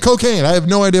crazier than cocaine. I have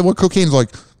no idea what cocaine's like.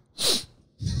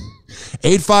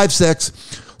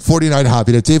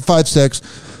 856-49-HOPPY. That's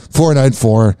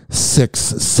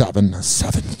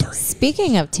 856-494-6773.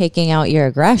 Speaking of taking out your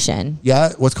aggression.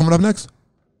 Yeah, what's coming up next?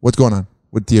 What's going on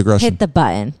with the aggression? Hit the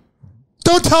button.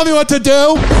 Don't tell me what to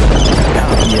do.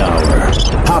 Happy hour.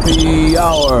 Happy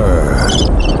hour.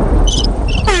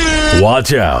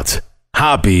 Watch out.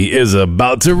 Hoppy is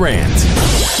about to rant.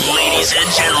 Ladies and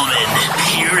gentlemen,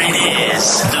 here it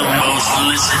is. The most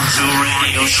listened to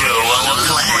radio show on the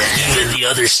planet that the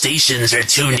other stations are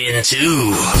tuned in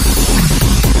to.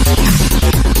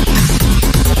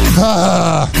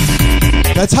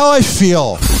 That's how I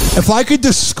feel. If I could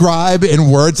describe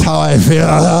in words how I feel.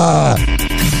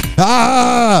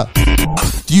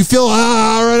 Do you feel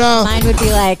right now? Mine would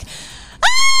be like,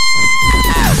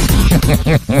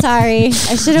 sorry,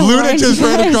 I should have Luna just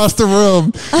ran across the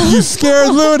room. You scared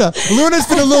Luna. Luna's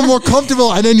been a little more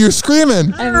comfortable, and then you're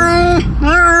screaming.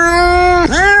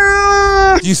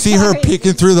 Do you see her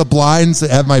peeking through the blinds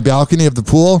at my balcony of the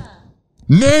pool?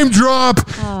 Name drop.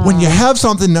 When you have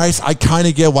something nice, I kind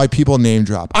of get why people name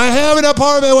drop. I have an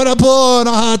apartment with a pool and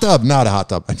a hot tub. Not a hot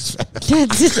tub. Damn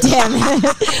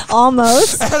it.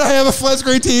 Almost. And I have a flat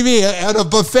screen TV and a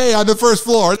buffet on the first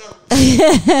floor.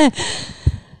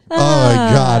 Oh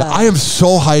my God. I am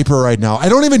so hyper right now. I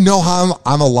don't even know how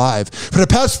I'm alive. For the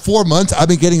past 4 months, I've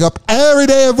been getting up every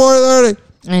day at 4:30.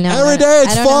 I know. Every day.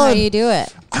 It's fun. I don't know how you do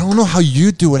it. I don't know how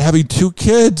you do it, having 2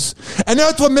 kids. And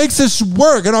that's what makes this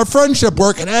work and our friendship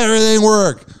work and everything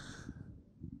work.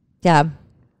 Yeah.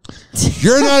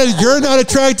 You're not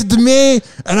attracted to me,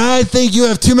 and I think you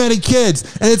have too many kids.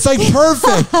 And it's like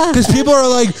perfect because people are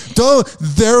like,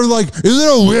 they're like, isn't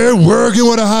it weird working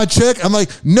with a hot chick? I'm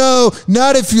like, no,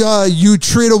 not if you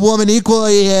treat a woman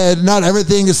equally and not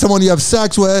everything is someone you have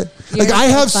sex with. You're like, I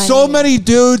have so many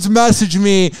dudes message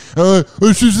me,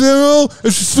 is she single?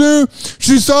 Is she single?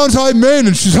 She sounds high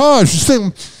maintenance. She's hot. She's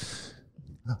single.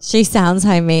 She sounds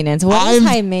high maintenance. What is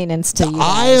high maintenance to you?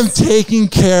 I am taking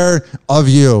care of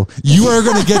you. You are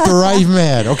going to get the right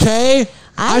man, okay?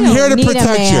 I'm here to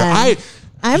protect you.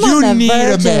 You need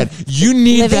a man. You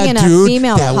need that dude.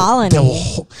 Female colony.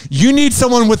 You need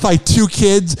someone with like 2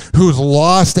 kids who's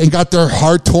lost and got their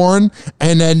heart torn,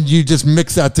 and then you just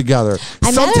mix that together.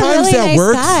 Sometimes met a really that nice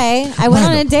works. Guy. I went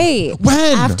on a date.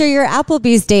 When? After your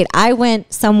Applebee's date, I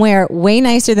went somewhere way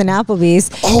nicer than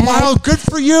Applebee's. Oh wow, good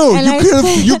for you.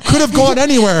 You could have gone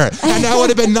anywhere, and that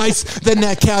would have been nice than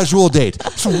that casual date.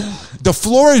 So the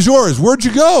floor is yours. Where'd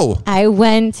you go? I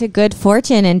went to Good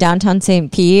Fortune in downtown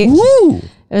St. Pete. Woo!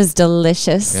 It was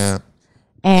delicious. Yeah.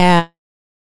 And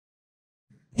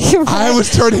I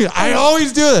always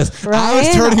do this.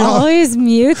 Ryan always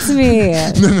mutes me.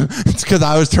 No, it's because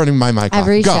I was turning my mic off.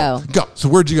 Every show. Go. So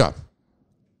where'd you go?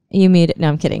 You muted. No,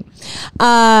 I'm kidding.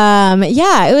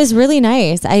 Yeah, it was really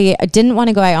nice. I didn't want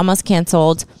to go. I almost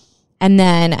canceled. And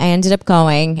then I ended up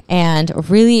going and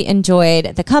really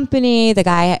enjoyed the company. The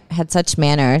guy had such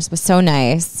manners, was so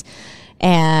nice.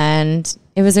 And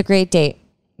it was a great date.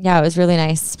 Yeah, it was really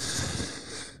nice.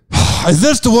 Is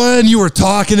this the one you were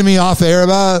talking to me off air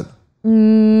about?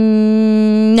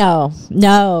 No,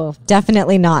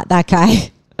 definitely not that guy.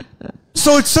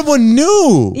 So it's someone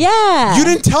new. Yeah. You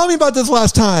didn't tell me about this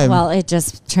last time. Well, it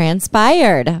just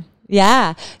transpired.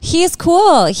 Yeah. He's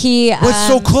cool. What's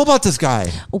so cool about this guy?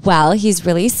 Well, he's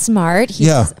really smart.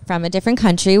 He's from a different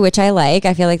country, which I like.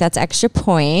 I feel like that's extra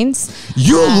points.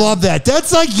 You love that.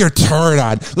 That's like your turn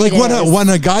on. Like when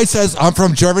a guy says, I'm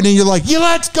from Germany, you're like,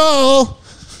 let's go.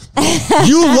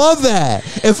 You love that.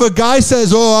 If a guy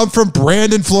says, I'm from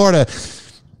Brandon, Florida,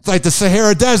 It's like the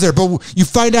Sahara Desert, but you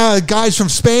find out guys from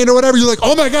Spain or whatever, you're like,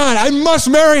 oh my God, I must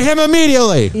marry him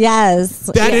immediately.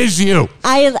 Yes. That is you.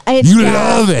 You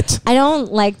love it. I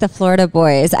don't like the Florida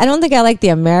boys. I don't think I like the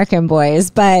American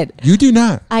boys, but you do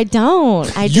not. I don't.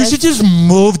 You should just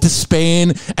move to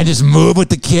Spain and just move with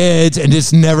the kids and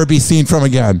just never be seen from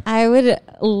again. I would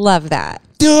love that.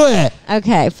 Do it.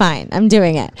 Okay, fine. I'm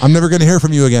doing it. I'm never going to hear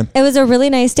from you again. It was a really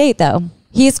nice date, though.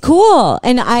 He's cool,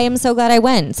 and I am so glad I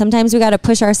went. Sometimes we got to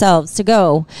push ourselves to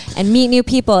go and meet new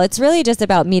people. It's really just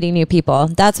about meeting new people.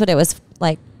 That's what it was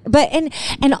like. But and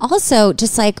also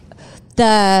just like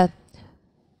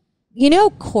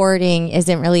courting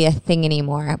isn't really a thing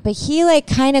anymore. But he like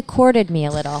kind of courted me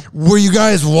a little. Were you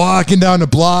guys walking down the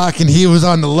block and he was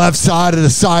on the left side of the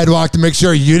sidewalk to make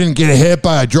sure you didn't get hit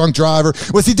by a drunk driver?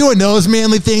 Was he doing those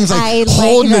manly things like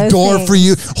holding the door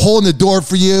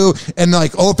for you and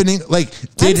like opening like?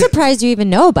 I'm surprised you even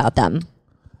know about them.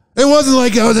 It wasn't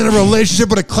like I was in a relationship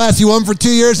with a classy one for 2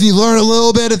 years and you learn a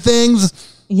little bit of things.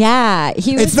 Yeah.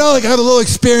 It's not like I have a little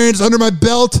experience under my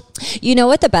belt. You know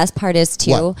what the best part is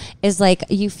too? What? Is like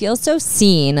you feel so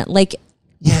seen. Like,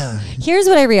 yeah. Here's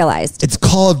what I realized. It's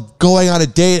called going on a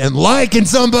date and liking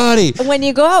somebody. When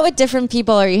you go out with different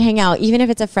people or you hang out, even if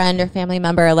it's a friend or family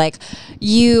member, like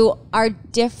you are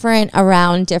different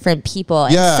around different people.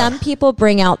 And some people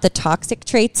bring out the toxic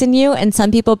traits in you and some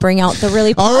people bring out the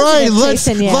really positive traits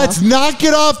in you. Let's not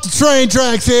get off the train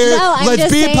tracks here. No,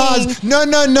 let's be positive. No.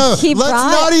 Let's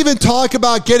not even talk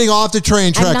about getting off the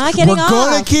train tracks. I'm not getting off. We're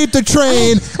going to keep the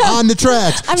train on the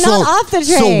tracks. I'm not off the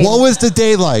train. So what was the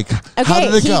date like? Okay, How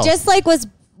did it go? He just like was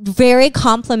very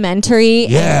complimentary.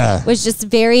 Yeah. And was just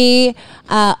very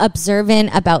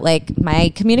observant about like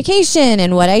my communication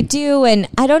and what I do. And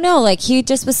I don't know, like he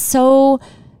just was so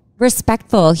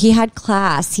respectful. He had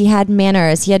class. He had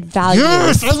manners. He had values.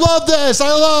 Yes, I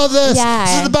love this. Yeah.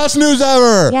 This is the best news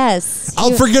ever. Yes.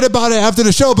 I'll forget about it after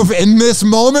the show, but in this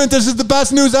moment, this is the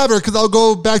best news ever because I'll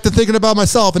go back to thinking about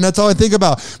myself, and that's all I think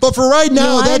about. But for right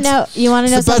now, you want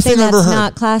to know something that's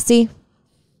not classy?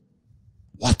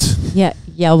 What? Yeah,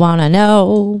 you want to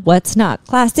know what's not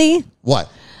classy? What?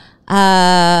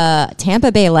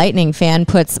 Tampa Bay Lightning fan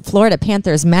puts Florida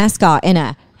Panthers mascot in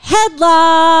a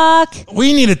headlock.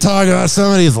 We need to talk about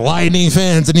some of these Lightning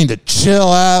fans that need to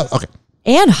chill out. Okay.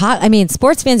 And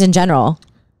sports fans in general.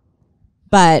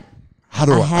 But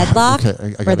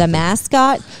headlock I for the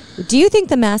mascot? Do you think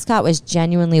the mascot was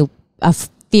genuinely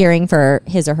fearing for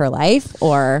his or her life?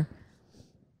 Or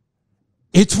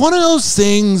it's one of those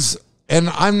things, and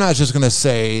I'm not just going to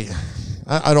say,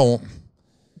 I don't,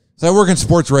 I work in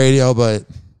sports radio, but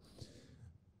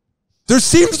there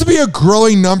seems to be a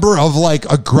growing number of like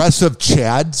aggressive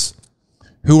Chads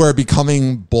who are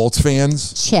becoming Bolts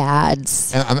fans.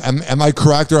 Chads. Am I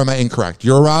correct or am I incorrect?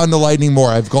 You're around the Lightning more.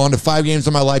 I've gone to 5 games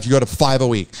in my life. You go to 5 a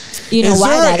week. You know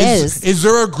why that is? Is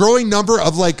there a growing number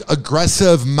of like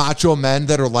aggressive macho men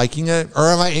that are liking it? Or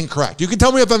am I incorrect? You can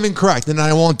tell me if I'm incorrect and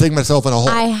I won't dig myself in a hole.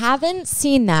 I haven't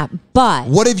seen that, but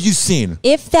what have you seen?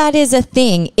 If that is a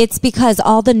thing, it's because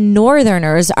all the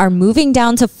Northerners are moving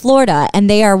down to Florida and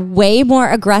they are way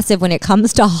more aggressive when it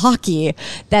comes to hockey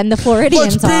than the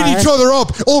Floridians Let's beat each other up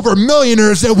over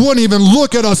millionaires that wouldn't even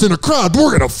look at us in a crowd.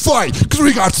 We're going to fight because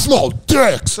we got small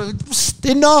dicks.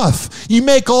 Enough. You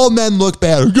make all men look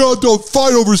bad. You don't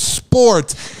fight over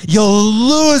sports. You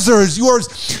losers.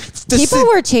 People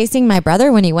were chasing my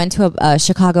brother when he went to a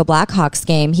Chicago Blackhawks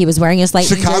game. He was wearing his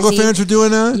Lightning Chicago jersey. fans were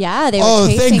doing that? Yeah, they were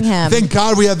chasing him. Thank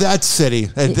God we have that city,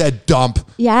 that dump.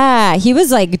 Yeah, he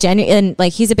was like genuine.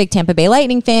 Like he's a big Tampa Bay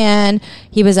Lightning fan.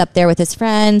 He was up there with his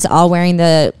friends, all wearing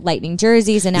the Lightning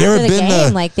jerseys. And after the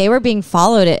game, like they were being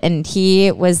followed, and he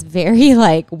was very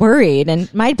like worried.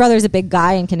 And my brother's a big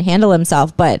guy and can handle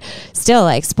himself, but still,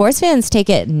 like sports fans take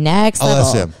it next level.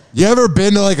 Allessia, you ever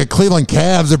been to like a Cleveland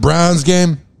Cavs or Browns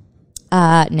game?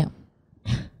 No.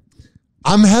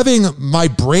 My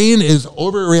brain is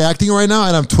overreacting right now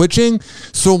and I'm twitching.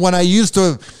 So when I used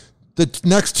the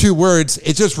next 2 words,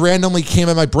 it just randomly came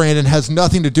in my brain and has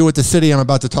nothing to do with the city I'm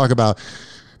about to talk about.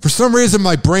 For some reason,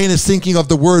 my brain is thinking of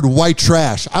the word white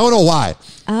trash. I don't know why.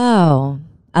 Oh,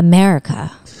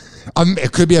 America.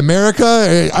 It could be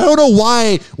America. I don't know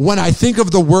why when I think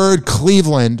of the word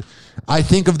Cleveland, I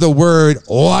think of the word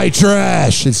white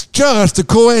trash. It's just a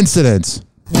coincidence.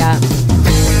 Yeah.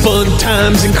 Fun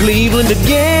times in Cleveland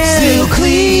again. Still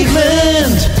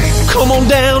Cleveland. Come on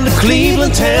down to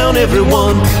Cleveland town,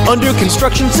 everyone. Under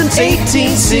construction since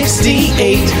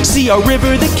 1868. See our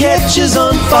river that catches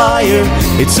on fire.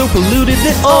 It's so polluted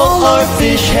that all our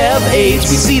fish have AIDS.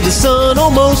 We see the sun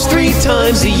almost 3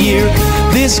 times a year.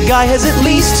 This guy has at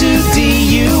least 2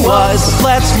 DUIs. The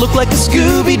flats look like a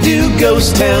Scooby-Doo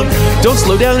ghost town. Don't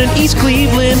slow down in East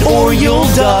Cleveland or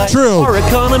you'll die. True. Our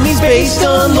economy's based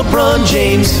on LeBron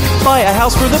James. Buy a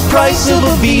house for the price of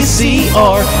a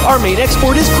VCR. Our main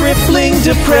export is crippling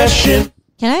depression.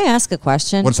 Can I ask a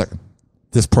question? 1 second.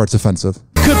 This part's offensive.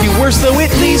 Could be worse though,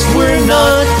 at least we're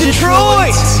not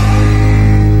Detroit.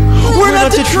 We're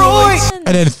not Detroit.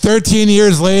 And then 13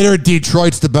 years later,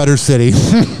 Detroit's the better city.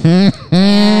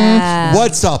 Yeah.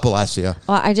 What's up, Allessia?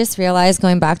 Well, I just realized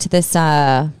going back to this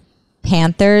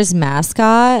Panthers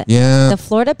mascot. Yeah. The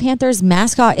Florida Panthers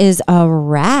mascot is a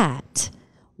rat.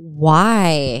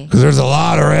 Why? Because there's a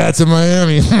lot of rats in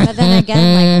Miami. But then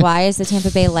again, like, why is the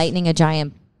Tampa Bay Lightning a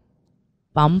giant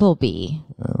bumblebee?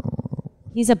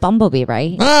 He's a bumblebee,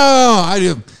 right? Oh, I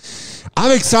do.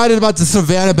 I'm excited about the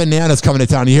Savannah Bananas coming to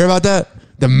town. You hear about that?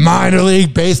 The minor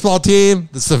league baseball team,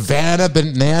 the Savannah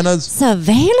Bananas.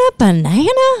 Savannah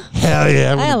Banana? Hell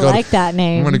yeah. I like that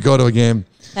name. I'm going to go to a game.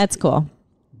 That's cool.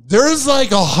 There's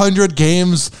like 100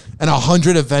 games and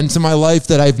 100 events in my life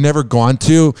that I've never gone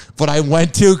to, but I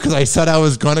went to because I said I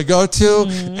was going to go to.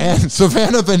 Mm-hmm. And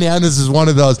Savannah Bananas is one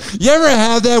of those. You ever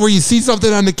have that where you see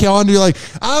something on the calendar, you're like,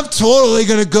 I'm totally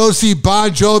going to go see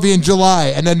Bon Jovi in July.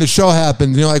 And then the show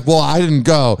happens. And you're like, well, I didn't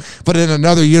go, but in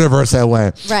another universe I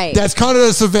went. Right. That's kind of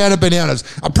the Savannah Bananas.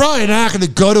 I'm probably not going to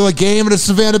go to a game of the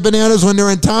Savannah Bananas when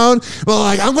they're in town, but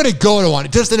like I'm going to go to one,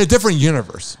 just in a different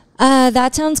universe.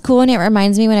 That sounds cool, and it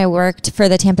reminds me when I worked for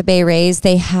the Tampa Bay Rays,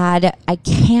 they had,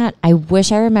 I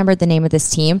wish I remembered the name of this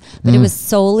team, but it was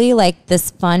solely like this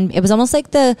fun, it was almost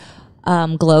like the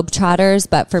Globetrotters,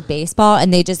 but for baseball,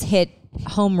 and they just hit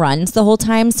home runs the whole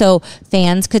time, so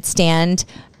fans could stand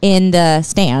in the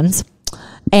stands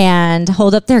and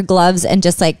hold up their gloves and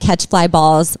just like catch fly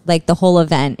balls like the whole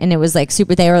event. And it was like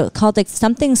super, they were called like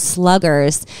something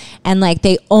sluggers, and like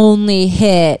they only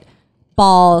hit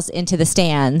balls into the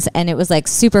stands, and it was like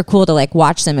super cool to like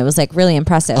watch them. It was like really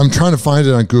impressive. I'm trying to find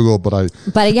it on Google,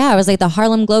 but yeah, it was like the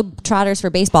Harlem Globetrotters for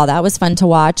baseball. That was fun to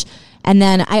watch. And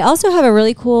then I also have a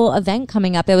really cool event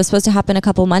coming up. It was supposed to happen a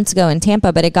couple months ago in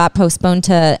Tampa, but it got postponed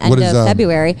to end of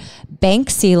February.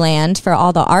 Banksy Land for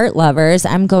all the art lovers.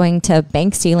 I'm going to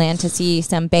Banksy Land to see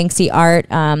some Banksy art.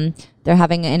 They're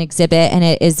having an exhibit, and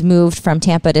it is moved from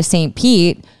Tampa to St.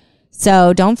 Pete.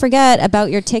 So don't forget about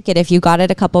your ticket. If you got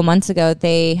it a couple months ago,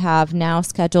 they have now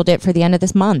scheduled it for the end of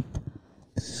this month.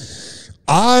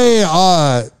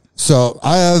 I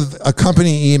have a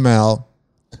company email,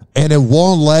 and it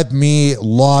won't let me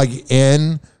log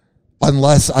in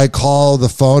unless I call the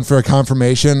phone for a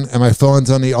confirmation, and my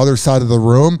phone's on the other side of the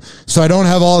room. So I don't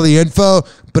have all the info,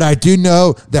 but I do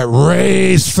know that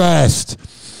Raise Fest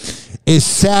is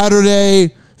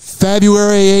Saturday,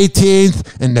 February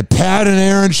 18th, and the Pat and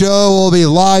Aaron show will be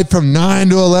live from 9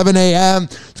 to 11 a.m.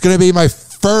 It's going to be my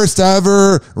first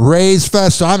ever Rays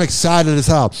Fest, so I'm excited as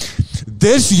hell.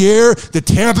 This year, the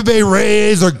Tampa Bay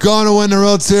Rays are going to win the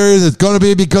World Series. It's going to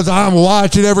be because I'm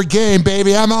watching every game,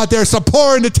 baby. I'm out there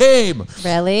supporting the team.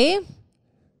 Really?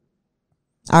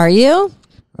 Are you?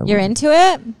 You're into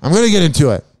it? I'm going to get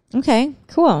into it. Okay,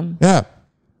 cool. Yeah.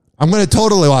 I'm going to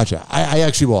totally watch it. I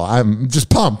actually will. I'm just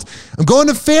pumped. I'm going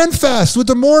to Fan Fest with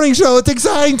the morning show. It's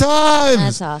exciting times.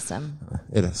 That's awesome.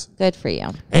 It is. Good for you.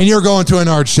 And you're going to an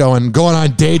art show and going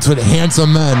on dates with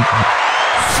handsome men.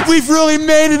 We've really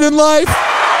made it in life.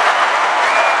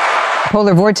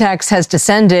 Polar vortex has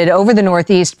descended over the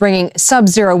Northeast, bringing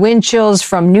sub-zero wind chills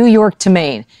from New York to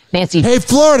Maine. Nancy. Hey,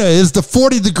 Florida, is the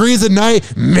 40 degrees at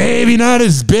night maybe not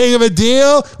as big of a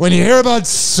deal when you hear about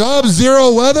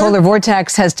sub-zero weather? Polar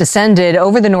vortex has descended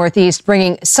over the Northeast,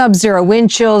 bringing sub-zero wind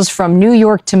chills from New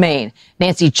York to Maine.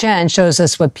 Nancy Chen shows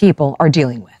us what people are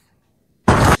dealing with.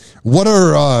 What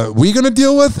are we going to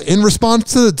deal with in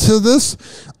response to this?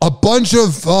 A bunch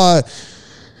of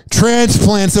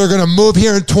transplants that are going to move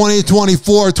here in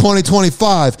 2024,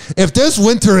 2025. If this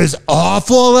winter is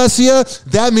awful, Allessia,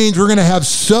 that means we're going to have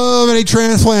so many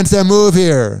transplants that move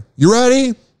here. You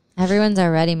ready? Everyone's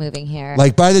already moving here.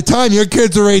 Like by the time your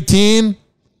kids are 18,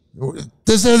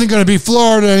 this isn't going to be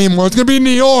Florida anymore. It's going to be New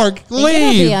York.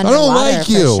 Leave. I don't like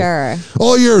you. Sure.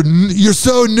 Oh, you're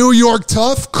so New York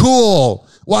tough? Cool.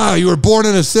 Wow, you were born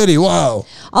in a city. Wow.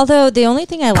 Although the only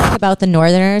thing I like about the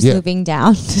Northerners moving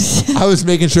down. I was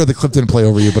making sure the clip didn't play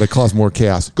over you, but it caused more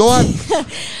chaos. Go on.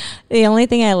 The only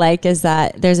thing I like is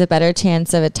that there's a better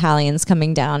chance of Italians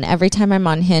coming down. Every time I'm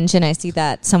on Hinge and I see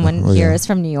that someone here is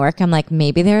from New York, I'm like,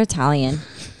 maybe they're Italian.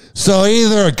 So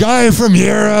either a guy from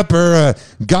Europe or a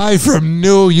guy from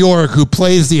New York who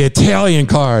plays the Italian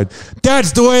card.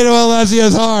 That's the way to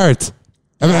Allessia's heart.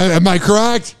 Am I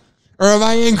correct? Or am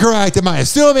I incorrect? Am I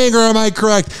assuming or am I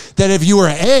correct that if you were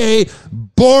A,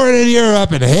 born in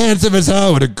Europe and handsome as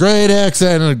hell with a great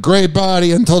accent and a great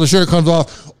body until the shirt comes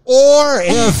off, or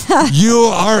if you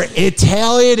are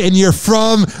Italian and you're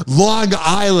from Long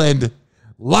Island,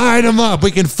 line them up.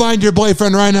 We can find your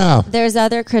boyfriend right now. There's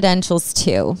other credentials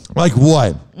too. Like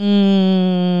what?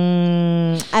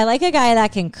 I like a guy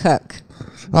that can cook.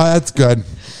 Oh, that's good.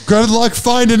 Good luck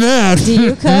finding that. Do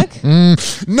you cook?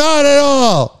 Not at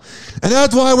all. And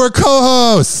that's why we're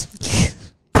co-hosts.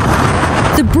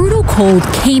 The brutal cold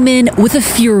came in with a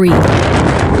fury.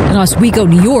 In Oswego,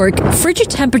 New York, frigid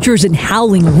temperatures and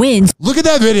howling winds. Look at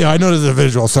that video. I know there's a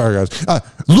visual. Sorry, guys.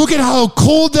 Look at how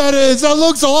cold that is. That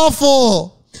looks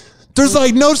awful. There's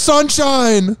like no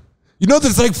sunshine. You know,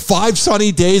 there's like 5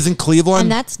 sunny days in Cleveland.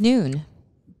 And that's noon.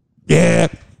 Yeah.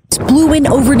 Blew in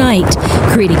overnight,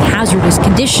 creating hazardous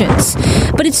conditions.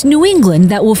 But it's New England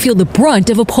that will feel the brunt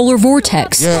of a polar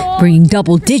vortex, bringing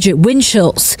double-digit wind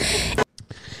chills.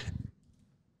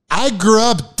 I grew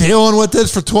up dealing with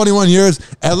this for 21 years,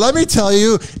 and let me tell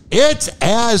you, it's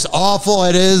as awful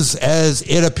it is as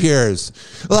it appears.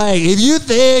 Like, if you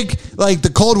think, like,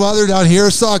 the cold weather down here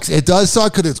sucks, it does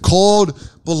suck because it's cold,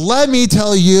 but let me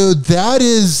tell you, that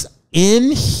is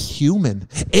inhuman.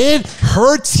 It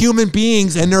hurts human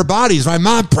beings and their bodies. My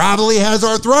mom probably has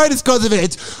arthritis because of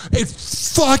it.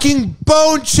 It's fucking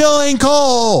bone-chilling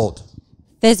cold.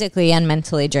 Physically and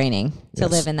mentally draining to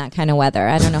live in that kind of weather.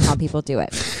 I don't know how people do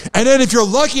it. And then if you're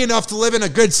lucky enough to live in a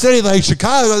good city like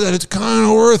Chicago, then it's kind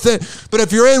of worth it. But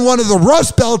if you're in one of the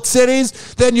Rust Belt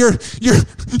cities, then you're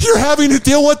having to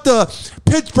deal with the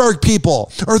Pittsburgh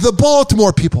people or the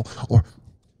Baltimore people or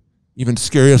even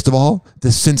scariest of all,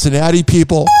 the Cincinnati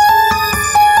people.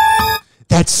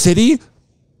 That city,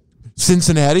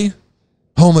 Cincinnati,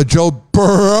 home of Joe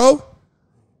Burrow,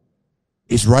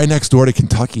 is right next door to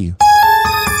Kentucky.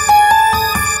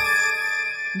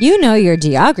 You know your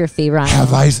geography, Ryan.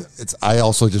 I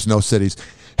also just know cities.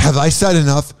 Have I said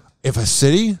enough? If a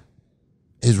city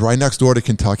is right next door to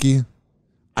Kentucky,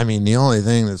 I mean, the only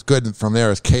thing that's good from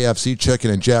there is KFC chicken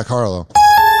and Jack Harlow.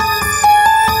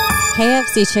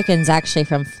 KFC chicken's actually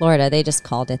from Florida. They just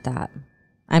called it that.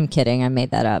 I'm kidding. I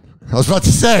made that up. I was about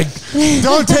to say,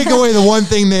 don't take away the one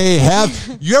thing they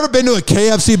have. You ever been to a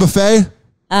KFC buffet?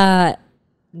 No.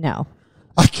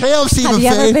 A KFC buffet? Have you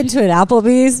ever been to an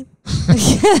Applebee's?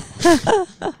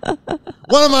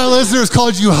 One of my listeners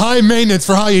called you high maintenance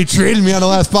for how you treated me on the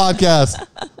last podcast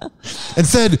and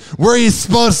said, where are you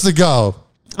supposed to go?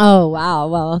 Oh, wow.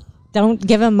 Well, don't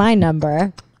give him my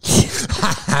number.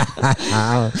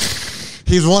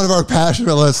 He's one of our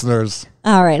passionate listeners.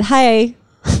 All right. Hi.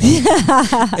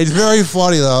 It's very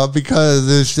funny, though, because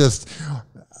it's just...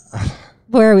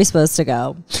 Where are we supposed to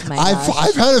go?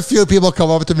 I've had a few people come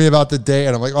up to me about the date,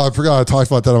 and I'm like, oh, I forgot I talked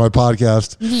about that on my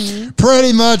podcast. Mm-hmm.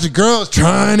 Pretty much, a girl's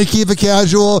trying to keep it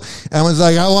casual and was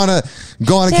like, I want to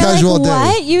go on a casual date.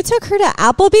 What? You took her to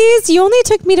Applebee's? You only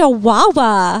took me to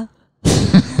Wawa.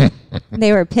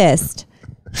 They were pissed.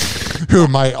 Who,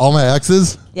 all my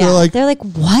exes? Yeah. They're like,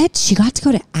 what? She got to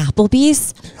go to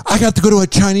Applebee's? I got to go to a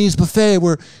Chinese buffet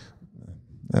where...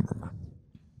 Never mind.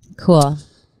 Cool.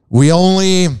 We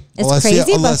only... Is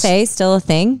crazy buffet still a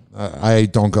thing? I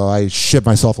don't go. I shit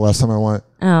myself the last time I went.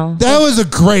 Oh. That was a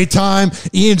great time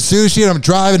eating sushi and I'm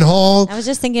driving home. I was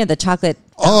just thinking of the chocolate.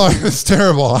 Oh, it was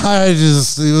terrible.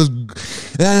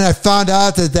 Then I found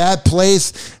out that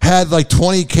place had like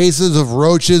 20 cases of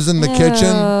roaches in the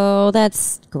kitchen. Oh,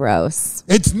 that's gross.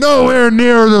 It's nowhere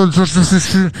near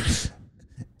the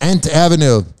Ent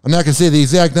Avenue. I'm not going to say the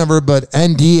exact number, but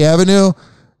ND Avenue.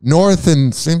 North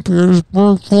in St.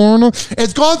 Petersburg, Florida.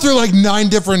 It's gone through like 9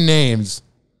 different names.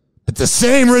 It's the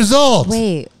same result.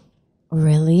 Wait,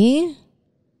 really?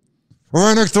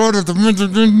 Right next door to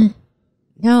the...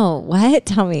 No, what?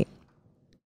 Tell me.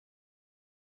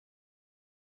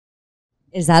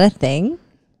 Is that a thing?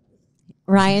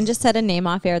 Ryan just said a name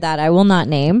off air that I will not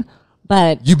name,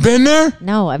 but... You been there?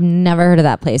 No, I've never heard of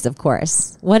that place, of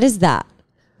course. What is that?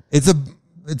 It's a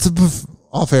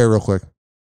off air real quick.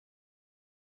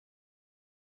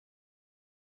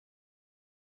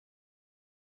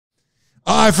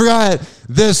 Oh, I forgot.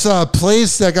 This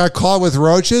place that got caught with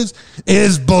roaches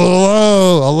is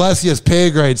below Alessia's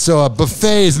pay grade. So a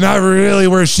buffet is not really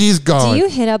where she's going. Do you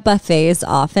hit up buffets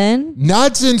often?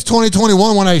 Not since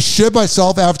 2021 when I shit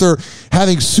myself after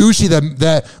having sushi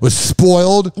that was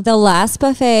spoiled. The last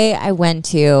buffet I went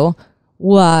to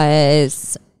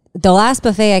was... The last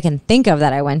buffet I can think of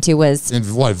that I went to was... In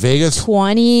what, Vegas?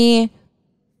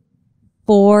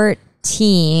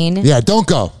 2014. Yeah, don't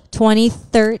go.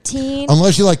 2013.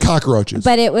 Unless you like cockroaches.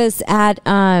 But it was at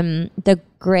the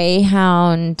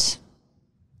Greyhound.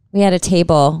 We had a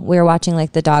table. We were watching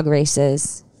like the dog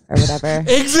races or whatever.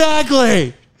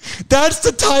 Exactly. That's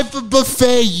the type of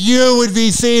buffet you would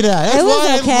be seen at. That's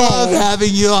why I love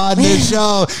having you on this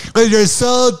show. Because you're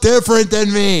so different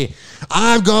than me.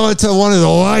 I'm going to one of the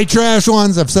white trash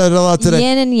ones. I've said it a lot today.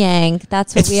 Yin and yang.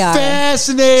 That's what we are.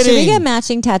 Fascinating. Should we get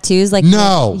matching tattoos like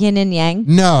no. yin and yang?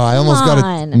 No, I almost got it.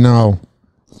 No.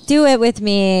 Do it with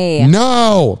me.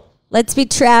 No. Let's be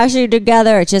trashy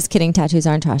together. Just kidding. Tattoos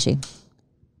aren't trashy.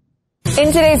 In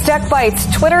today's Tech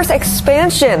Bites, Twitter's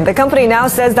expansion. The company now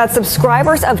says that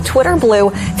subscribers of Twitter Blue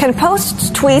can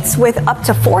post tweets with up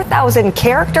to 4,000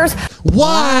 characters.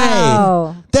 Why?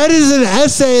 Wow. That is an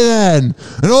essay then.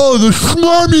 And all the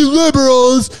smarmy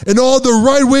liberals and all the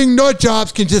right-wing nut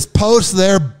jobs can just post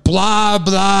their blah,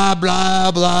 blah,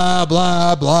 blah, blah,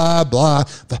 blah, blah, blah.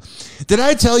 Did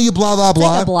I tell you blah, blah, blah?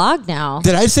 It's like a blog now.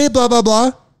 Did I say blah, blah,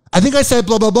 blah? I think I said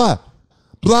blah, blah, blah.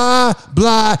 Blah,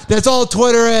 blah. That's all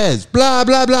Twitter is. Blah,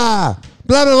 blah, blah.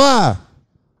 Blah, blah, blah.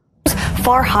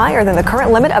 Far higher than the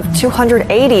current limit of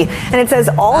 280. And it says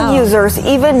all users,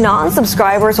 even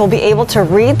non-subscribers, will be able to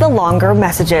read the longer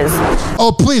messages.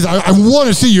 Oh, please. I want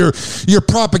to see your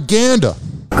propaganda.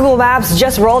 Google Maps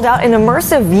just rolled out an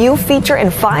immersive view feature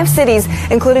in 5 cities,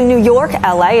 including New York,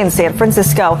 LA, and San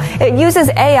Francisco. It uses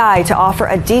AI to offer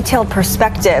a detailed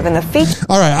perspective, and the feature...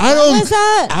 All right, I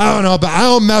don't know, but I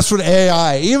don't mess with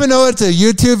AI. Even though it's a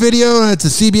YouTube video and it's a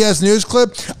CBS News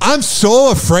clip, I'm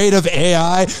so afraid of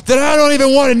AI that I don't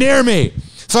even want it near me.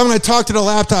 So I'm going to talk to the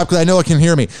laptop because I know it can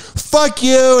hear me. Fuck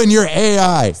you and your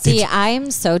AI. See,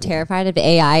 I'm so terrified of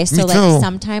AI. So, Me too. like,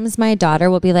 sometimes my daughter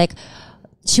will be like...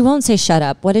 She won't say shut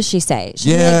up. What does she say?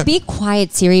 She'll be like, be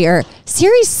quiet, Siri. Or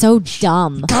Siri's so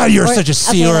dumb. God, you're such a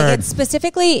C word. Like it's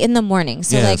specifically in the morning.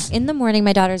 So like in the morning,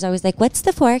 my daughter's always like, what's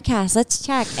the forecast? Let's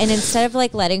check. And instead of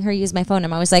like letting her use my phone,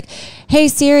 I'm always like, hey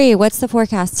Siri, what's the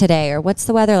forecast today? Or what's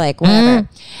the weather like? Whatever.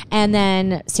 And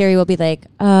then Siri will be like,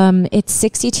 it's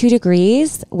 62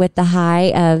 degrees with the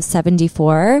high of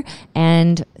 74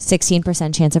 and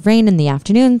 16% chance of rain in the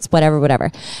afternoons, whatever.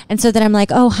 And so then I'm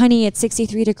like, oh honey, it's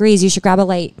 63 degrees. You should grab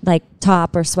a light like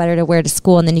top or sweater to wear to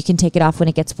school, and then you can take it off when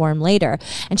it gets warm later.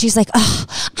 And she's like, oh,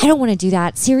 I don't want to do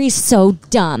that. Siri's so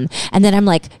dumb. And then I'm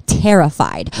like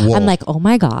terrified. Whoa. I'm like, oh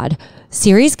my God,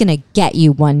 Siri's gonna get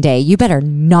you one day. You better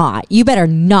not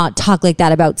talk like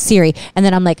that about Siri. And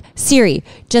then I'm like, Siri,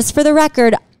 just for the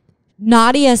record,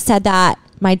 Nadia said that.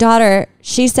 My daughter,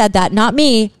 she said that, not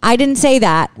me. I didn't say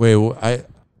that. Wait,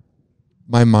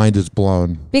 my mind is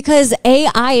blown. Because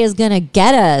AI is gonna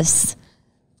get us.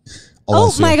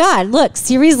 Oh my God, look,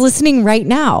 Siri's listening right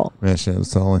now. Yeah, she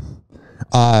was telling.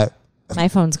 My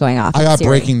phone's going off. I got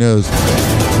breaking news.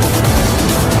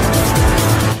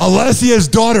 Alessia's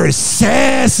daughter is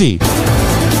sassy.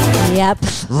 Yep.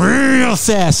 Real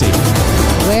sassy.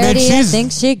 Where do you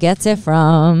think she gets it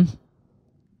from?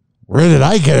 Where did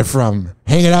I get it from?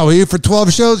 Hanging out with you for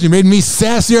 12 shows? You made me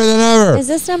sassier than ever. Is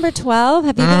this number 12?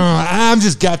 Have you been? I'm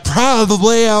just got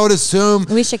probably, I would assume.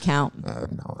 We should count.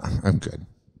 No, I'm good.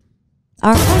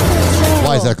 Our 100th show.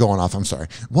 Why is that going off? I'm sorry.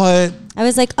 What? I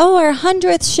was like, oh, our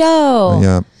 100th show.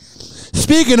 Yeah.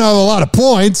 Speaking of a lot of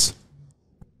points.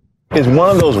 It's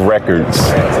one of those records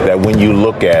that when you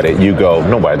look at it, you go,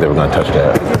 nobody's ever going to touch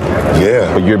that.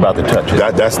 Yeah. But you're about to touch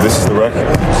it. This is the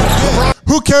record.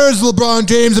 Who cares, LeBron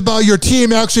James, about your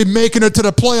team actually making it to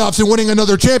the playoffs and winning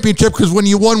another championship? Because when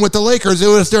you won with the Lakers, it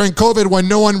was during COVID when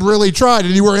no one really tried,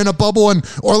 and you were in a bubble in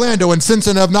Orlando, and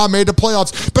Cincinnati have not made the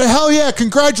playoffs. But hell yeah,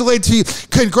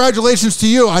 congratulations to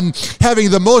you on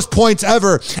having the most points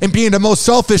ever and being the most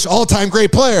selfish all-time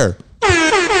great player. You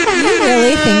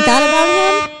really think that about him?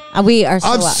 We are.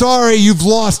 I'm sorry, you've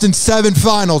lost in 7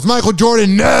 finals. Michael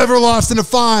Jordan never lost in a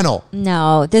final.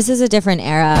 No, this is a different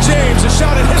era. James, a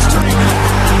shot at history.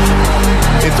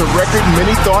 It's a record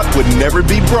many thought would never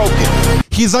be broken.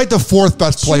 He's like the 4th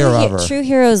best player ever. True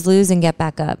heroes lose and get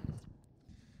back up.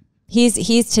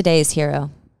 He's today's hero.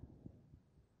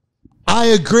 I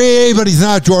agree, but he's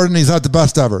not Jordan. He's not the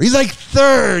best ever. He's like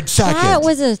third, second. That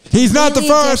was a he's not the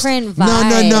first. Different No.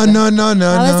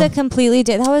 That was a completely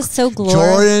that was so glorious.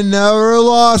 Jordan never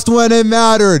lost when it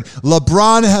mattered.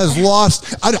 LeBron has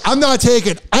lost. I'm not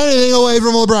taking anything away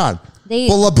from LeBron.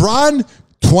 But LeBron,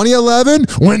 2011,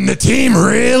 when the team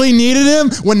really needed him,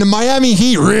 when the Miami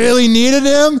Heat really needed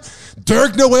him,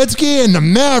 Dirk Nowitzki and the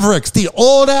Mavericks, the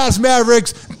old-ass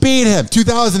Mavericks, beat him.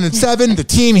 2007, the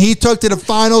team he took to the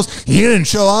finals, he didn't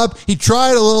show up. He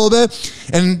tried a little bit.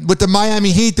 And with the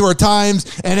Miami Heat, there were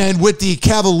times. And then with the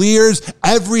Cavaliers,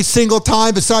 every single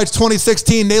time besides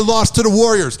 2016, they lost to the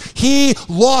Warriors. He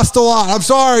lost a lot. I'm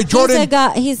sorry, Jordan.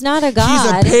 He's not a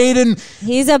god.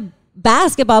 He's a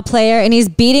basketball player, and he's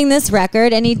beating this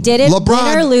record, and he did it.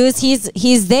 LeBron, win or lose,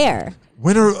 he's there.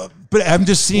 Winner. But I'm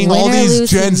just seeing all these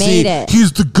Gen Z.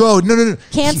 He's the GOAT. No.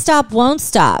 Can't stop, won't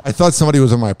stop. I thought somebody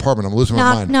was in my apartment. I'm losing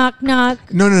my mind. Knock, knock.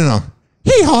 No.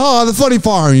 Hee haw, the funny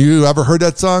farm. You ever heard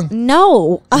that song?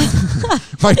 No.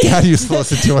 My dad used to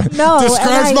listen to it. No.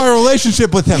 Describes my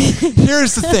relationship with him.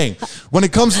 Here's the thing. When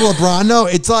it comes to LeBron, no,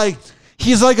 it's like,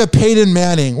 he's like a Peyton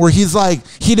Manning, where he's like,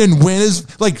 he didn't win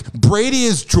like Brady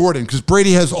is Jordan, because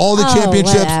Brady has all the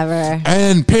championships. Whatever.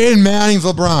 And Peyton Manning's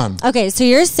LeBron. Okay, so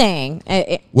you're saying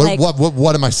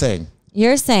what am I saying?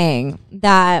 You're saying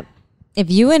that if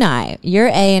you and I, you're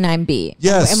A and I'm B,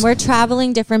 yes, and we're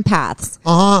traveling different paths,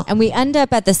 and we end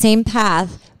up at the same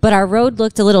path, but our road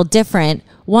looked a little different.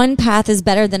 One path is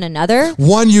better than another.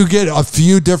 One, you get a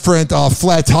few different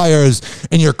flat tires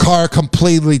and your car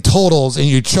completely totals and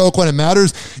you choke when it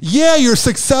matters. Yeah, your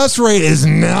success rate is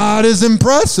not as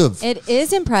impressive. It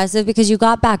is impressive because you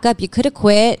got back up. You could have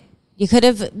quit. You could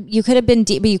have been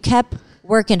deep, but you kept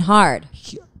working hard.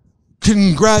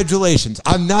 Congratulations.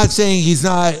 I'm not saying he's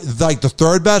not like the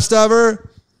third best ever.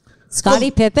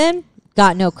 Scottie Pippen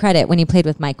got no credit when he played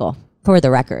with Michael, for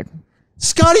the record.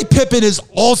 Scottie Pippen is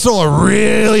also a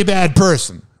really bad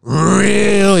person.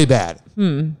 Really bad.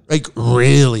 Like,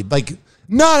 really. Like,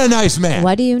 not a nice man.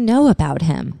 What do you know about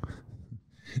him?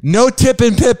 No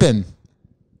tipping Pippen.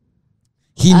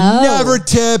 He never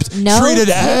tipped. No treated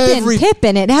tipping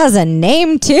Pippen. It has a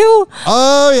name, too?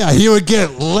 Oh, yeah. He would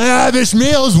get lavish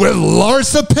meals with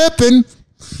Larsa Pippen.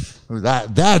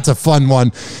 That's a fun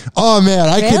one. Oh,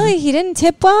 man. Really? He didn't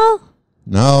tip well?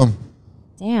 No.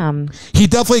 Damn. He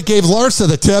definitely gave Larsa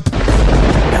the tip.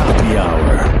 Happy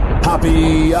hour.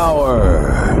 Happy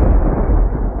hour.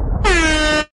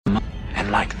 And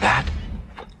like that,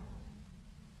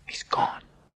 he's gone.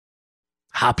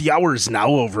 Happy hour is now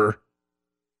over.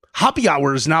 Happy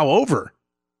hour is now over.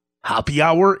 Happy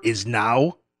hour is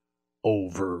now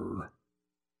over.